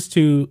choose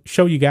to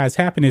show you guys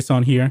happiness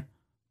on here,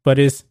 but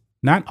it's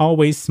not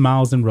always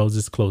smiles and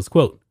roses, close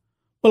quote.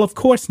 Well, of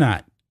course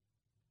not.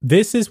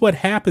 This is what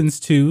happens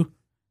to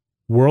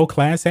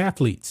world-class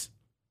athletes.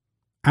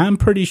 I'm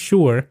pretty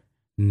sure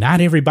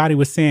not everybody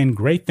was saying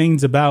great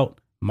things about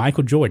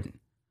Michael Jordan.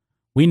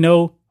 We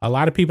know a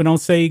lot of people don't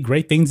say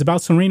great things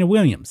about Serena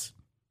Williams.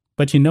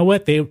 But you know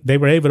what? They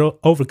were able to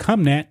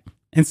overcome that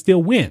and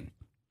still win.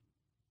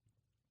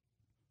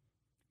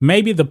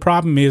 Maybe the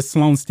problem is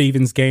Sloane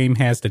Stephens' game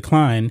has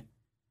declined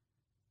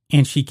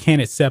and she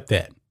can't accept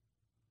that.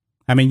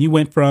 I mean, you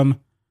went from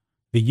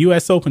the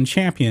U.S. Open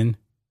champion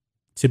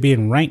to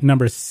being ranked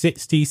number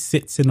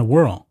 66 in the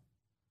world.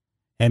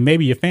 And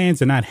maybe your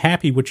fans are not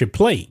happy with your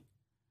play.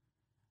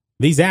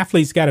 These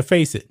athletes got to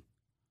face it.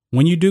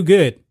 When you do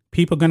good,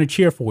 people are going to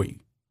cheer for you.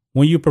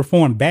 When you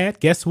perform bad,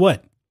 guess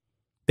what?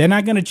 They're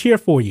not going to cheer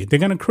for you. They're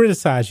going to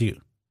criticize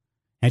you.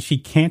 And she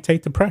can't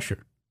take the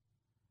pressure.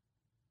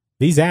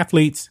 These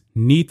athletes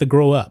need to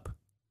grow up.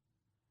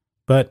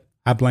 But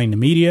I blame the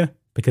media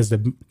because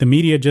the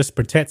media just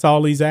protects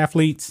all these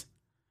athletes.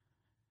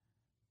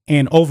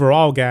 And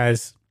overall,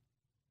 guys,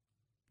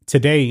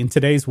 today, in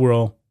today's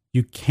world,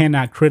 you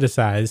cannot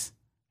criticize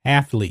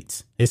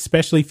athletes,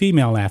 especially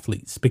female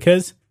athletes,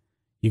 because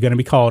you're going to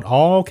be called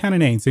all kind of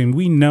names. And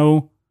we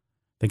know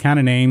the kind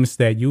of names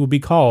that you will be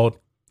called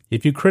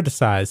if you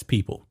criticize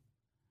people,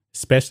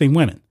 especially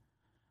women.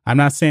 I'm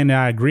not saying that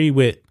I agree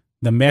with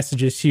the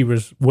messages she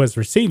was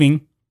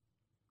receiving,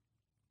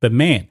 but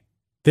man,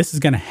 this is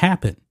going to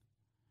happen.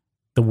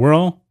 The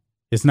world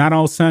is not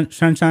all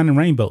sunshine and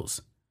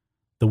rainbows.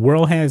 The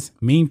world has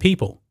mean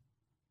people.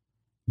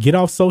 Get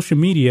off social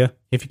media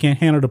if you can't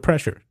handle the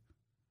pressure.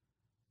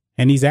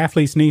 And these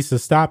athletes need to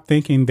stop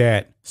thinking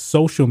that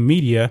social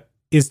media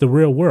is the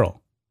real world.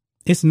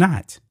 It's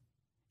not.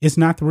 It's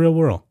not the real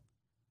world.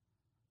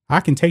 I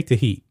can take the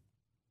heat.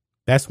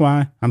 That's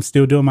why I'm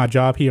still doing my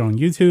job here on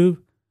YouTube.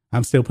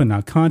 I'm still putting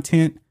out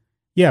content.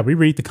 Yeah, we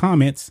read the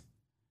comments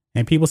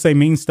and people say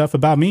mean stuff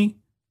about me.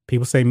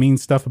 People say mean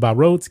stuff about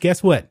Rhodes.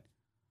 Guess what?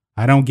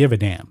 I don't give a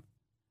damn.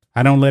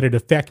 I don't let it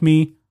affect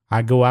me.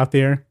 I go out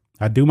there.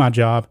 I do my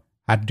job.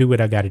 I do what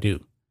I got to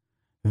do.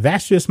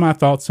 That's just my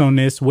thoughts on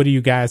this. What do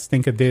you guys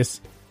think of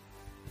this?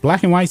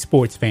 Black and White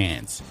Sports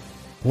fans,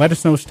 let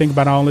us know what you think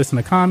about all this in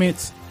the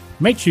comments.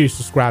 Make sure you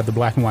subscribe to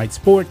Black and White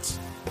Sports,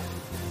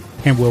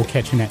 and we'll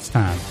catch you next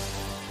time.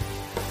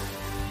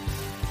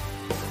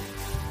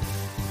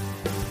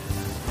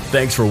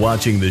 Thanks for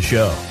watching the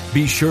show.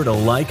 Be sure to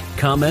like,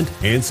 comment,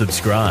 and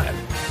subscribe.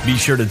 Be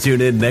sure to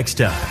tune in next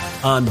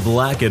time on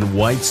Black and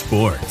White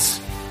Sports.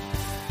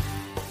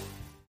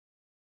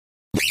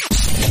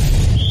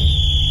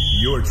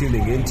 You're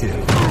tuning into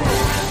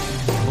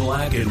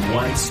Black and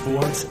White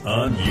Sports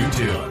on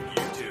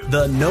YouTube.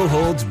 The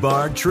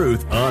no-holds-barred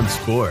truth on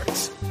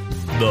sports.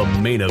 The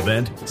main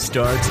event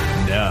starts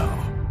now.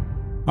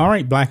 All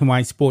right, Black and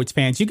White Sports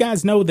fans, you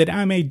guys know that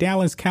I'm a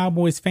Dallas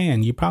Cowboys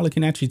fan. You probably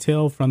can actually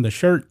tell from the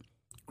shirt.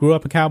 Grew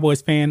up a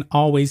Cowboys fan,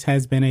 always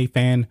has been a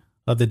fan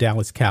of the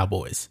Dallas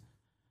Cowboys.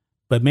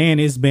 But man,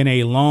 it's been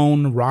a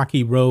long,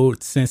 rocky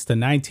road since the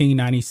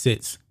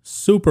 1996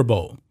 Super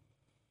Bowl.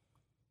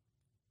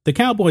 The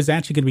Cowboys are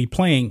actually going to be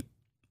playing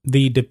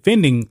the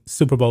defending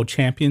Super Bowl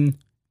champion,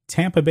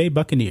 Tampa Bay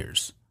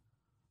Buccaneers.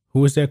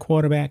 Who is their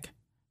quarterback?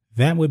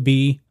 That would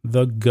be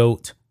the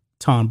GOAT,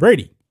 Tom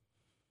Brady.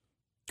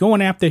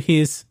 Going after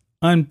his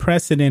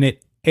unprecedented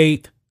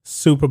 8th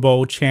Super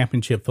Bowl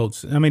championship,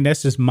 folks. I mean,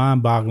 that's just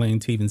mind-boggling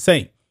to even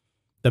say.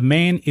 The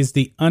man is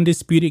the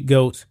undisputed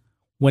GOAT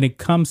when it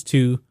comes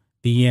to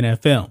the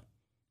NFL.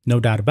 No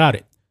doubt about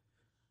it.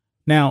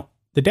 Now,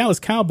 the Dallas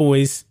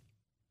Cowboys,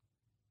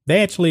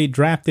 they actually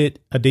drafted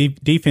a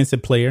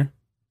defensive player,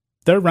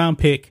 3rd round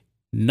pick,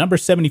 number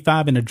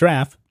 75 in the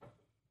draft.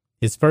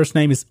 His first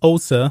name is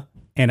Osa,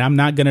 and I'm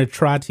not going to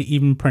try to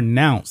even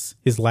pronounce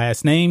his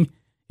last name.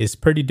 It's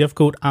pretty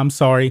difficult. I'm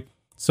sorry.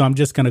 So I'm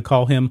just going to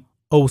call him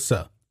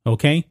Osa.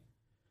 Okay.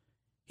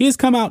 He has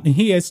come out and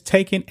he has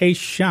taken a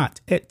shot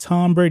at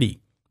Tom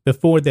Brady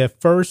before their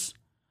first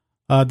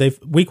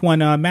week 1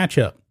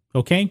 matchup.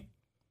 Okay.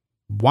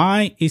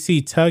 Why is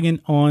he tugging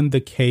on the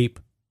cape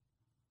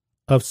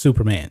of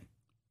Superman?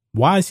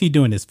 Why is he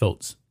doing this,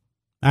 folks?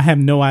 I have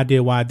no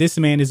idea why. This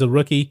man is a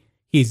rookie.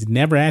 He's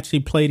never actually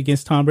played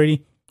against Tom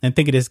Brady. And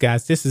think of this,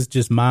 guys. This is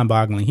just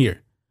mind-boggling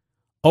here.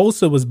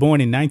 Osa was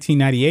born in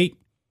 1998.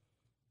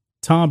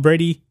 Tom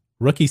Brady,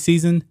 rookie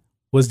season,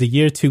 was the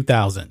year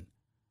 2000.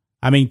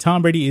 I mean,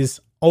 Tom Brady is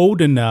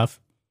old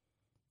enough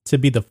to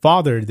be the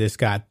father of this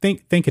guy.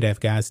 Think of that,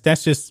 guys.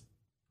 That's just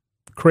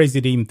crazy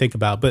to even think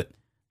about. But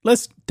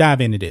let's dive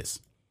into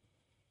this.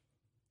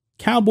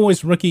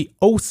 Cowboys rookie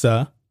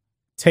Osa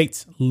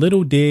takes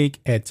little dig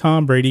at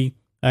Tom Brady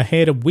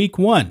ahead of week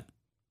 1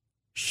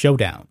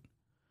 showdown.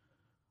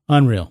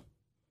 Unreal.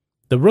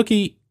 The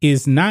rookie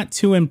is not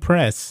too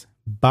impressed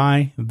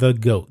by the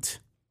GOAT.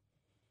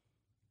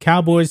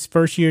 Cowboys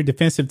first-year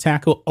defensive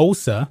tackle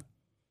Osa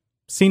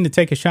seen to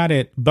take a shot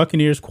at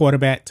Buccaneers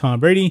quarterback Tom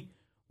Brady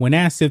when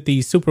asked if the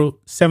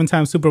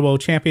 7-time Super Bowl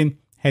champion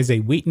has a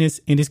weakness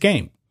in his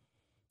game.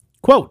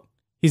 Quote,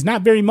 he's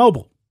not very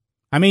mobile.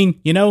 I mean,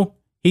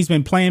 he's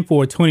been playing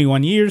for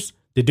 21 years.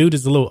 The dude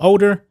is a little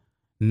older,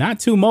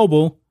 not too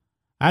mobile.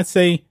 I'd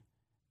say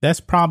that's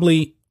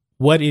probably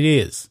what it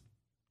is,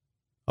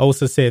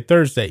 Osa said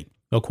Thursday,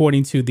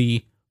 according to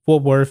the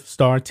Fort Worth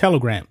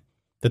Star-Telegram.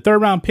 The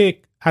 3rd round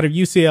pick out of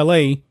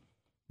UCLA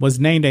was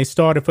named a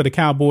starter for the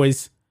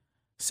Cowboys'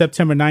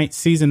 September 9th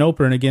season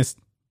opener against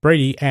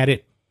Brady.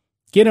 Added,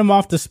 get him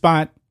off the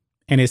spot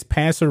and his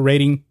passer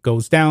rating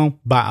goes down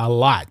by a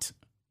lot.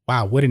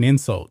 Wow, what an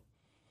insult.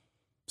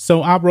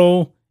 So our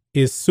role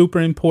is super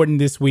important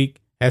this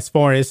week as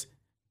far as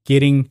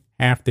getting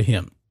after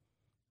him.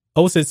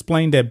 Osa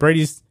explained that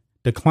Brady's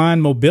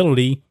declined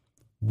mobility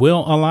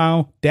will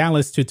allow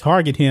Dallas to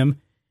target him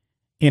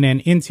in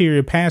an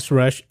interior pass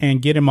rush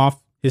and get him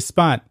off his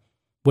spot,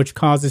 which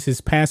causes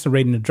his passer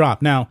rating to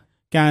drop. Now,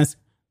 guys,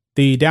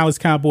 the Dallas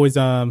Cowboys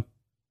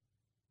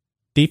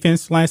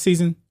defense last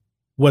season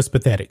was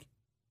pathetic.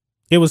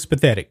 It was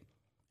pathetic.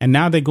 And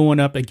now they're going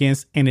up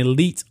against an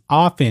elite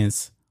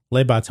offense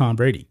led by Tom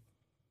Brady.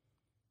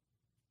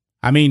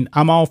 I mean,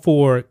 I'm all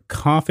for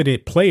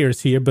confident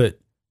players here, but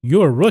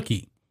you're a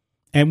rookie.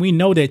 And we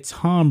know that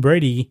Tom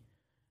Brady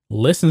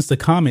listens to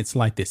comments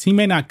like this. He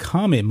may not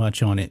comment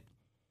much on it,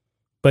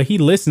 but he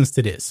listens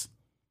to this.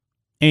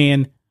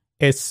 And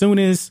as soon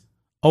as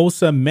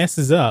Osa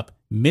messes up,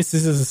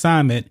 misses his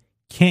assignment,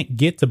 can't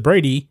get to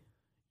Brady,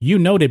 you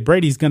know that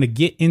Brady's going to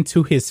get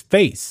into his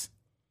face.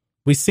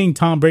 We've seen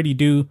Tom Brady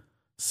do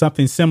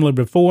something similar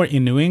before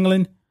in New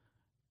England.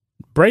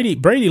 Brady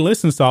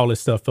listens to all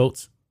this stuff,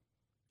 folks.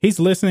 He's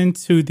listening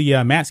to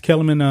the Max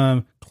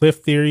Kellerman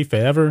Cliff Theory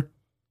forever.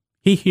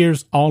 He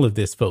hears all of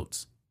this,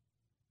 folks.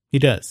 He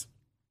does.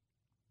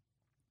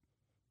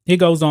 It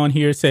goes on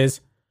here. It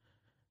says,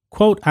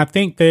 quote, I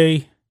think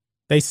they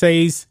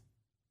says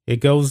it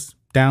goes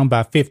down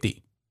by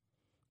 50.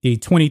 The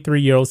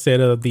 23-year-old said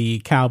of the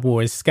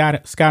Cowboys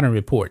scouting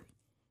report.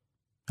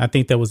 I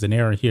think there was an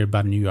error here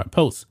by the New York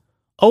Post.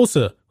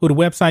 Osa, who the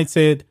website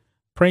said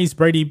praised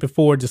Brady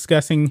before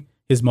discussing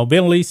his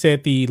mobility,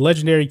 said the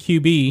legendary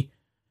QB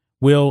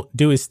will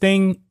do his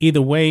thing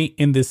either way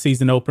in this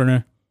season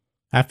opener.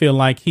 I feel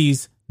like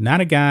he's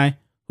not a guy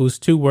who's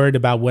too worried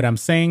about what I'm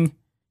saying.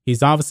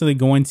 He's obviously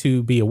going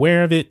to be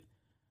aware of it,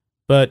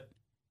 but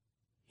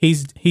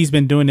he's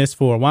been doing this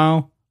for a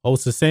while.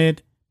 Osa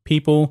said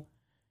people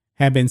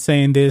have been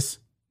saying this,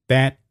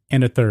 that,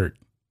 and a third.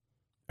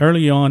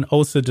 Early on,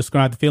 Osa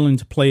described the feeling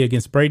to play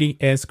against Brady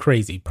as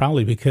crazy,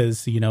 probably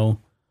because, the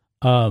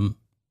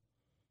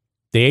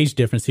age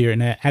difference here.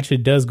 And that actually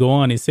does go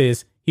on. It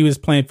says he was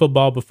playing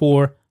football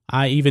before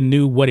I even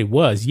knew what it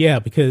was. Yeah,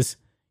 because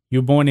you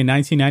were born in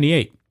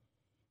 1998.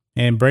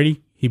 And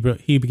Brady, he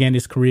began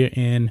his career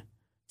in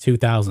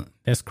 2000.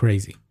 That's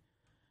crazy.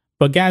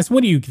 But guys,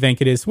 what do you think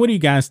of this? What do you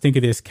guys think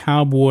of this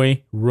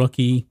Cowboy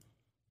rookie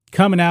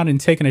coming out and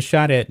taking a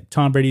shot at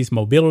Tom Brady's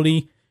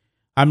mobility?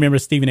 I remember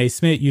Stephen A.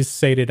 Smith used to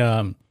say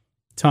that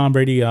Tom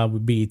Brady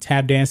would be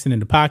tap dancing in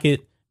the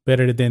pocket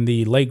better than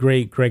the late,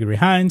 great Gregory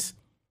Hines.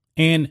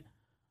 And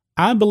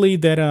I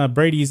believe that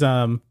Brady's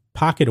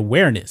pocket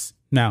awareness.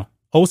 Now,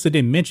 Osa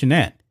didn't mention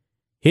that.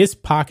 His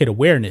pocket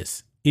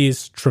awareness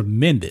is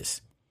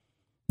tremendous.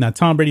 Now,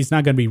 Tom Brady's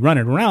not going to be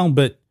running around,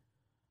 but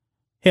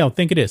hell,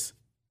 think of this.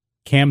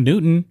 Cam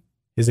Newton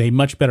is a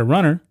much better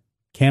runner.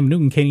 Cam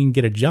Newton can't even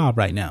get a job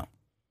right now.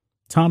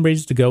 Tom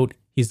Brady's the GOAT.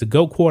 He's the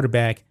GOAT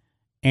quarterback.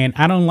 And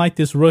I don't like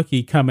this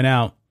rookie coming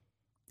out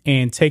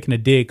and taking a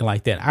dig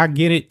like that. I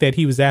get it that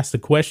he was asked a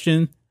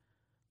question,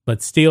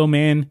 but still,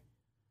 man,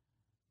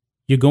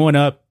 you're going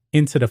up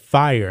into the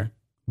fire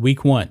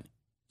week one.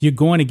 You're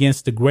going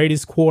against the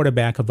greatest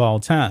quarterback of all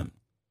time.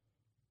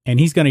 And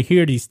he's going to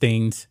hear these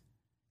things.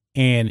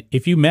 And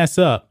if you mess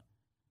up,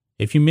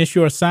 if you miss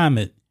your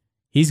assignment,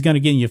 he's going to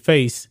get in your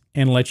face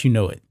and let you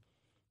know it.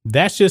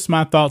 That's just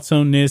my thoughts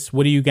on this.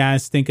 What do you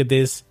guys think of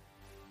this?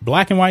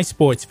 Black and white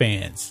sports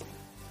fans,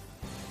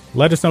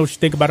 let us know what you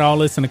think about all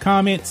this in the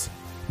comments.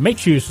 Make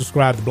sure you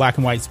subscribe to Black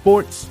and White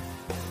Sports,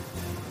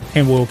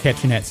 and we'll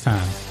catch you next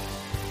time.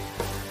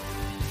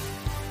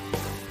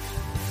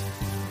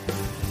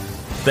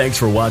 Thanks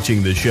for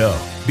watching the show.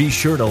 Be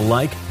sure to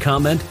like,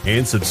 comment,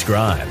 and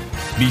subscribe.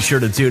 Be sure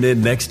to tune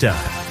in next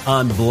time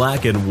on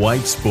Black and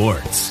White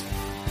Sports.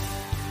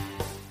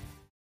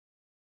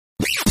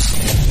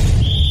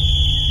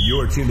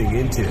 You're tuning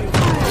into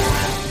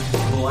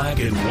Black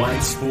and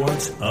White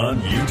Sports on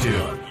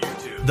YouTube.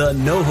 The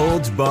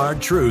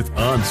no-holds-barred truth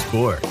on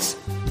sports.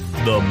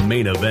 The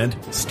main event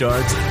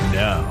starts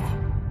now.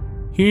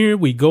 Here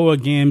we go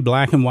again,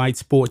 Black and White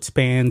Sports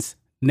fans.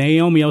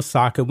 Naomi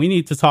Osaka, we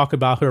need to talk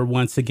about her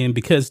once again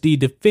because the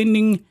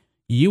defending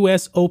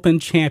U.S. Open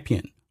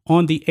champion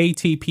on the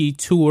ATP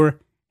Tour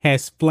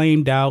has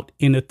flamed out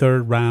in the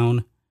third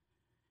round.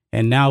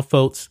 And now,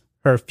 folks,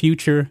 her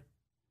future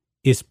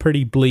is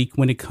pretty bleak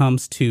when it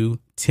comes to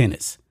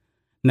tennis.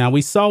 Now,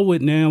 we saw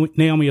what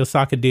Naomi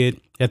Osaka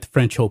did at the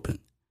French Open.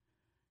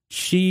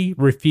 She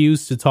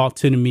refused to talk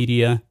to the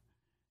media.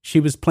 She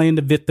was playing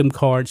the victim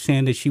card,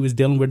 saying that she was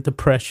dealing with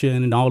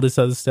depression and all this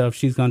other stuff.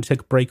 She's going to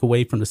take a break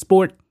away from the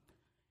sport.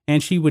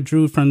 And she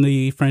withdrew from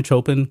the French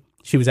Open.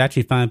 She was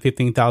actually fined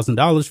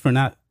 $15,000 for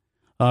not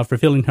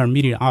fulfilling her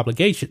media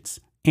obligations.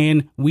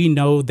 And we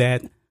know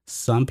that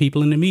some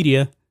people in the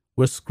media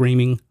were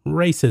screaming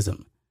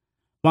racism.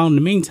 While in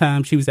the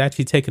meantime, she was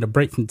actually taking a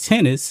break from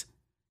tennis.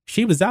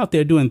 She was out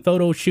there doing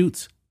photo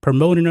shoots,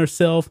 promoting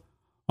herself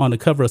on the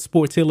cover of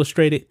Sports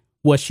Illustrated.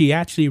 Was she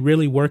actually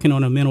really working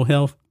on her mental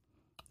health?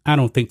 I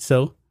don't think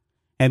so.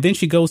 And then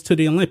she goes to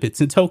the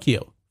Olympics in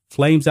Tokyo,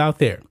 flames out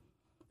there.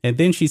 And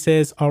then she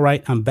says, all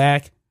right, I'm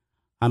back.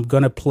 I'm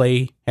going to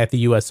play at the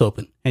U.S.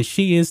 Open. And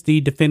she is the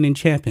defending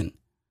champion.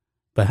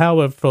 But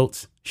however,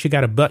 folks, she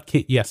got a butt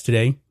kick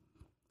yesterday.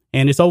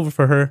 And it's over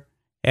for her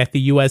at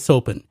the U.S.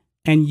 Open.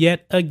 And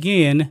yet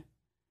again,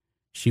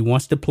 she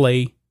wants to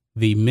play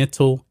the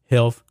mental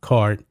health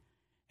card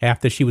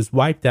after she was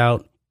wiped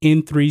out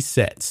in 3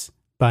 sets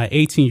by an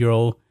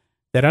 18-year-old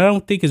that I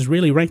don't think is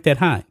really ranked that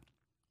high.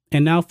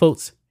 And now,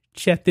 folks,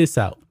 check this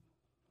out.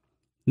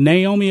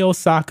 Naomi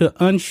Osaka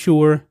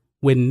unsure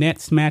when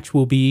next match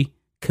will be,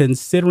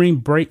 considering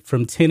break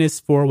from tennis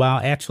for a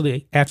while.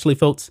 Actually,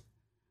 folks,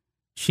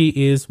 she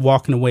is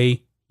walking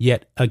away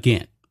yet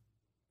again.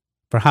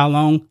 For how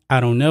long? I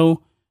don't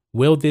know.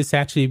 Will this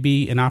actually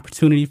be an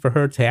opportunity for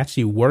her to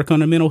actually work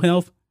on her mental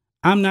health?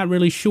 I'm not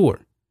really sure,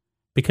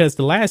 because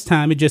the last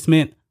time it just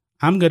meant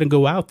I'm going to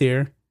go out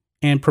there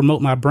and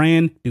promote my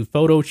brand, do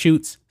photo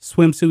shoots,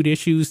 swimsuit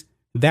issues,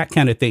 that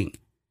kind of thing.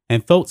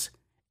 And folks,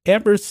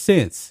 ever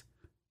since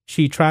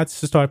she tried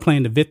to start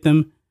playing the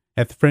victim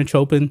at the French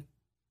Open,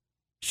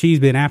 she's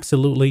been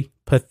absolutely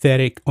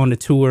pathetic on the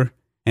tour.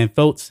 And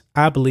folks,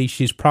 I believe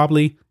she's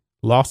probably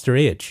lost her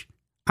edge.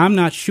 I'm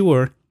not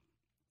sure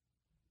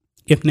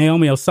if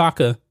Naomi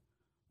Osaka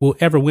will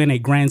ever win a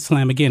Grand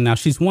Slam again. Now,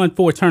 she's won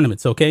 4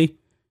 tournaments, okay?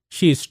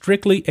 She is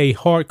strictly a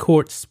hard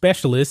court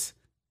specialist,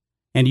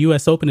 and the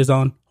U.S. Open is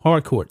on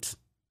hard courts.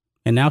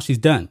 And now she's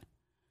done.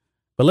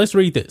 But let's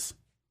read this.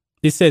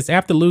 It says,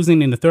 after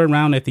losing in the 3rd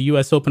round at the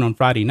U.S. Open on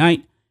Friday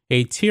night,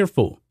 a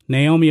tearful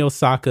Naomi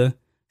Osaka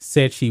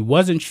said she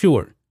wasn't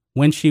sure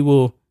when she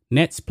will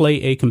next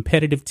play a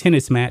competitive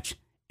tennis match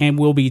and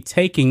will be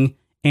taking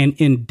an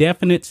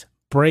indefinite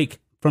break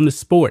from the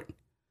sport.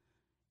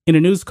 In a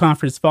news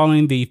conference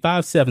following the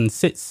 5-7,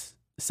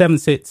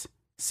 7-6,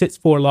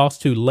 6-4 loss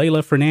to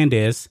Leylah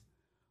Fernandez,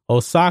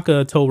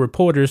 Osaka told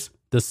reporters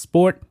the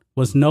sport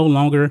was no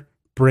longer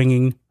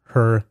bringing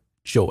her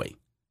joy.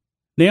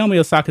 Naomi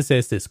Osaka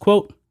says this,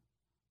 quote,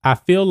 I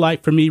feel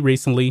like for me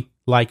recently,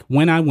 like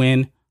when I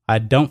win, I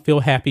don't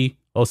feel happy,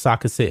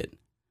 Osaka said.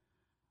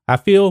 I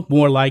feel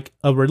more like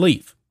a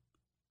relief.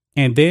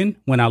 And then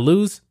when I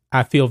lose,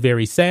 I feel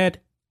very sad.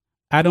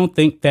 I don't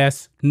think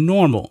that's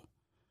normal.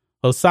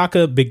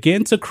 Osaka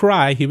began to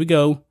cry, here we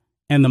go,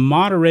 and the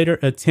moderator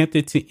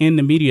attempted to end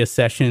the media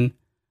session,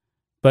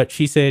 but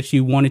she said she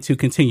wanted to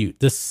continue.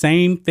 The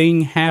same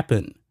thing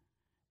happened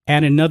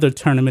at another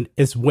tournament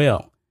as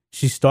well.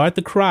 She started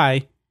to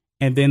cry,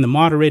 and then the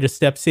moderator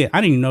steps in.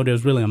 I didn't even know there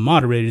was really a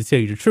moderator, to tell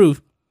you the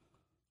truth,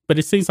 but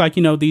it seems like,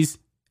 these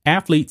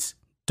athletes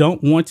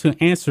don't want to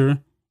answer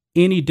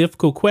any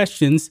difficult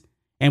questions,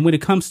 and when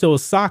it comes to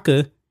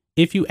Osaka,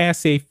 if you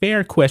ask a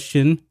fair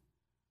question,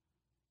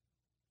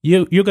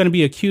 you're going to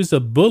be accused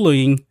of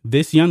bullying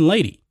this young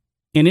lady.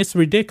 And it's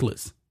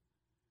ridiculous.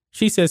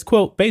 She says,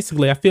 quote,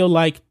 basically, I feel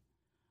like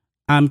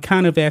I'm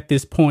kind of at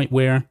this point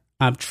where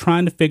I'm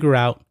trying to figure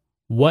out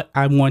what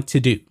I want to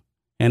do.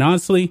 And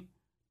honestly,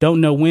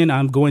 don't know when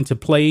I'm going to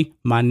play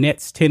my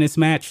next tennis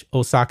match,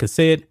 Osaka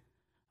said.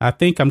 I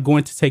think I'm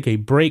going to take a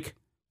break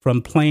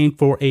from playing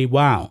for a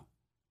while.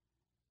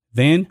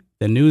 Then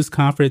the news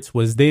conference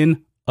was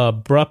then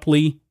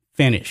abruptly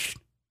finished.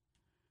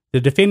 The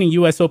defending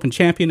U.S. Open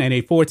champion and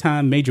a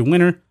 4-time major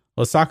winner,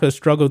 Osaka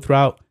struggled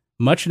throughout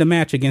much of the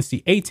match against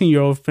the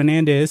 18-year-old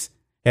Fernandez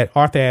at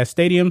Arthur Ashe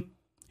Stadium,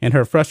 and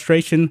her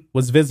frustration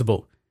was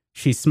visible.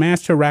 She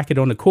smashed her racket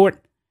on the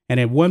court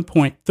and at one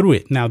point threw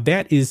it. Now,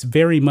 that is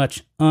very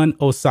much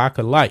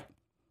un-Osaka-like.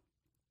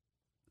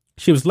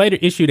 She was later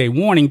issued a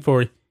warning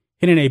for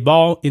hitting a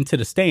ball into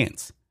the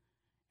stands.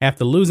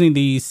 After losing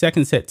the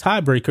second set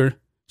tiebreaker,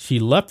 she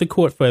left the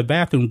court for a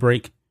bathroom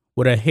break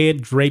with her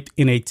head draped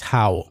in a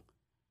towel.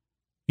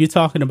 You're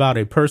talking about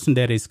a person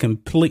that is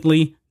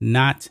completely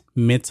not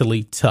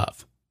mentally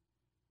tough.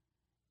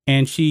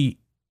 And she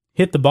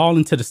hit the ball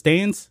into the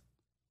stands,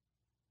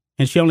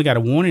 and she only got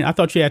a warning. I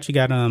thought she actually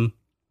got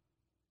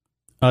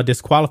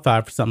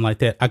disqualified for something like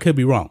that. I could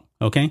be wrong,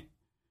 okay?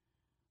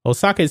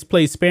 Osaka has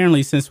played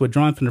sparingly since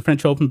withdrawing from the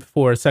French Open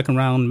before a second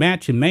round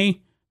match in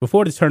May.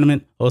 Before the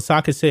tournament,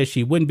 Osaka said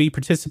she wouldn't be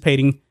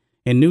participating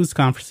in news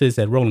conferences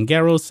at Roland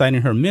Garros,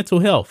 citing her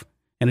mental health,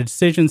 and the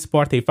decision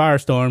sparked a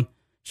firestorm.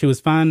 She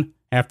was fine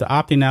after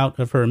opting out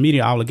of her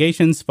media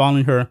obligations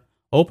following her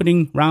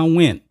opening round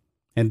win,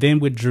 and then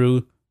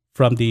withdrew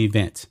from the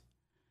event.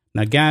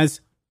 Now,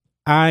 guys,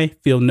 I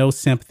feel no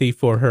sympathy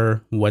for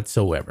her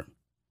whatsoever.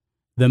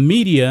 The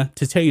media,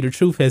 to tell you the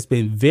truth, has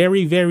been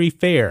very, very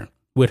fair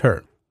with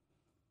her.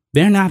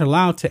 They're not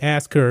allowed to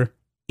ask her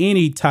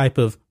any type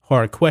of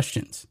hard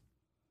questions.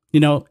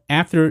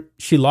 After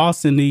she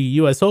lost in the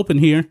U.S. Open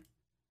here,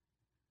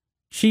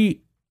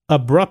 she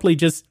abruptly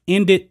just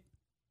ended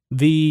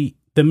the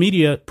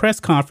media press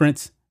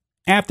conference.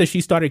 After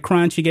she started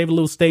crying, she gave a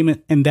little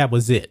statement, and that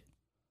was it.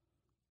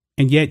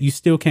 And yet you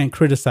still can't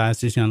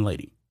criticize this young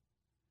lady.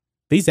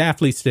 These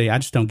athletes today, I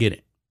just don't get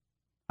it.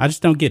 I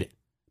just don't get it.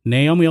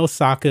 Naomi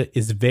Osaka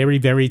is very,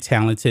 very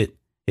talented,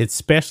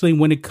 especially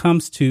when it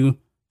comes to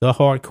the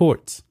hard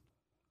courts.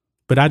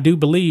 But I do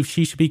believe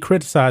she should be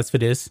criticized for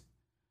this,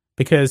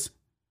 because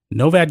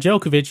Novak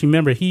Djokovic,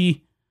 remember,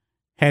 he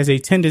has a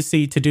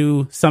tendency to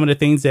do some of the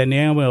things that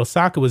Naomi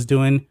Osaka was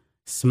doing,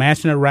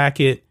 smashing a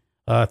racket,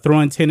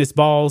 throwing tennis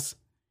balls,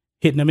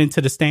 hitting them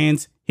into the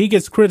stands. He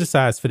gets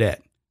criticized for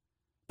that.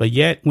 But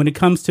yet, when it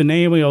comes to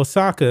Naomi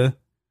Osaka,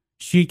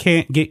 she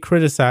can't get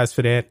criticized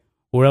for that,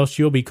 or else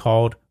you'll be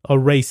called a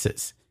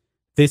racist.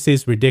 This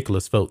is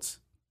ridiculous, folks.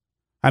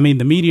 I mean,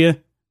 the media,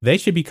 they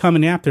should be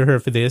coming after her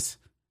for this,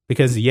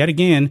 because yet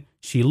again,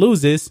 she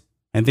loses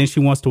and then she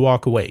wants to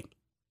walk away.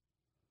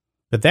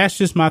 But that's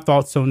just my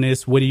thoughts on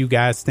this. What do you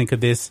guys think of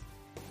this?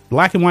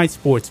 Black and white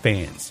sports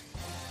fans,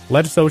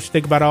 let us know what you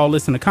think about all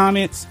this in the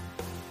comments.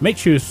 Make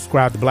sure you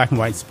subscribe to Black and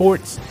White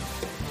Sports.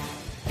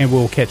 and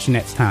we'll catch you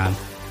next time.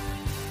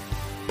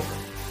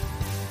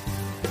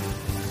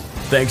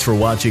 Thanks for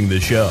watching the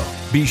show.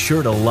 Be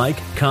sure to like,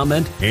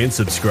 comment, and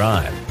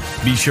subscribe.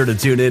 Be sure to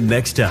tune in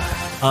next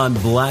time on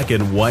Black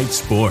and White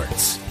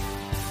Sports.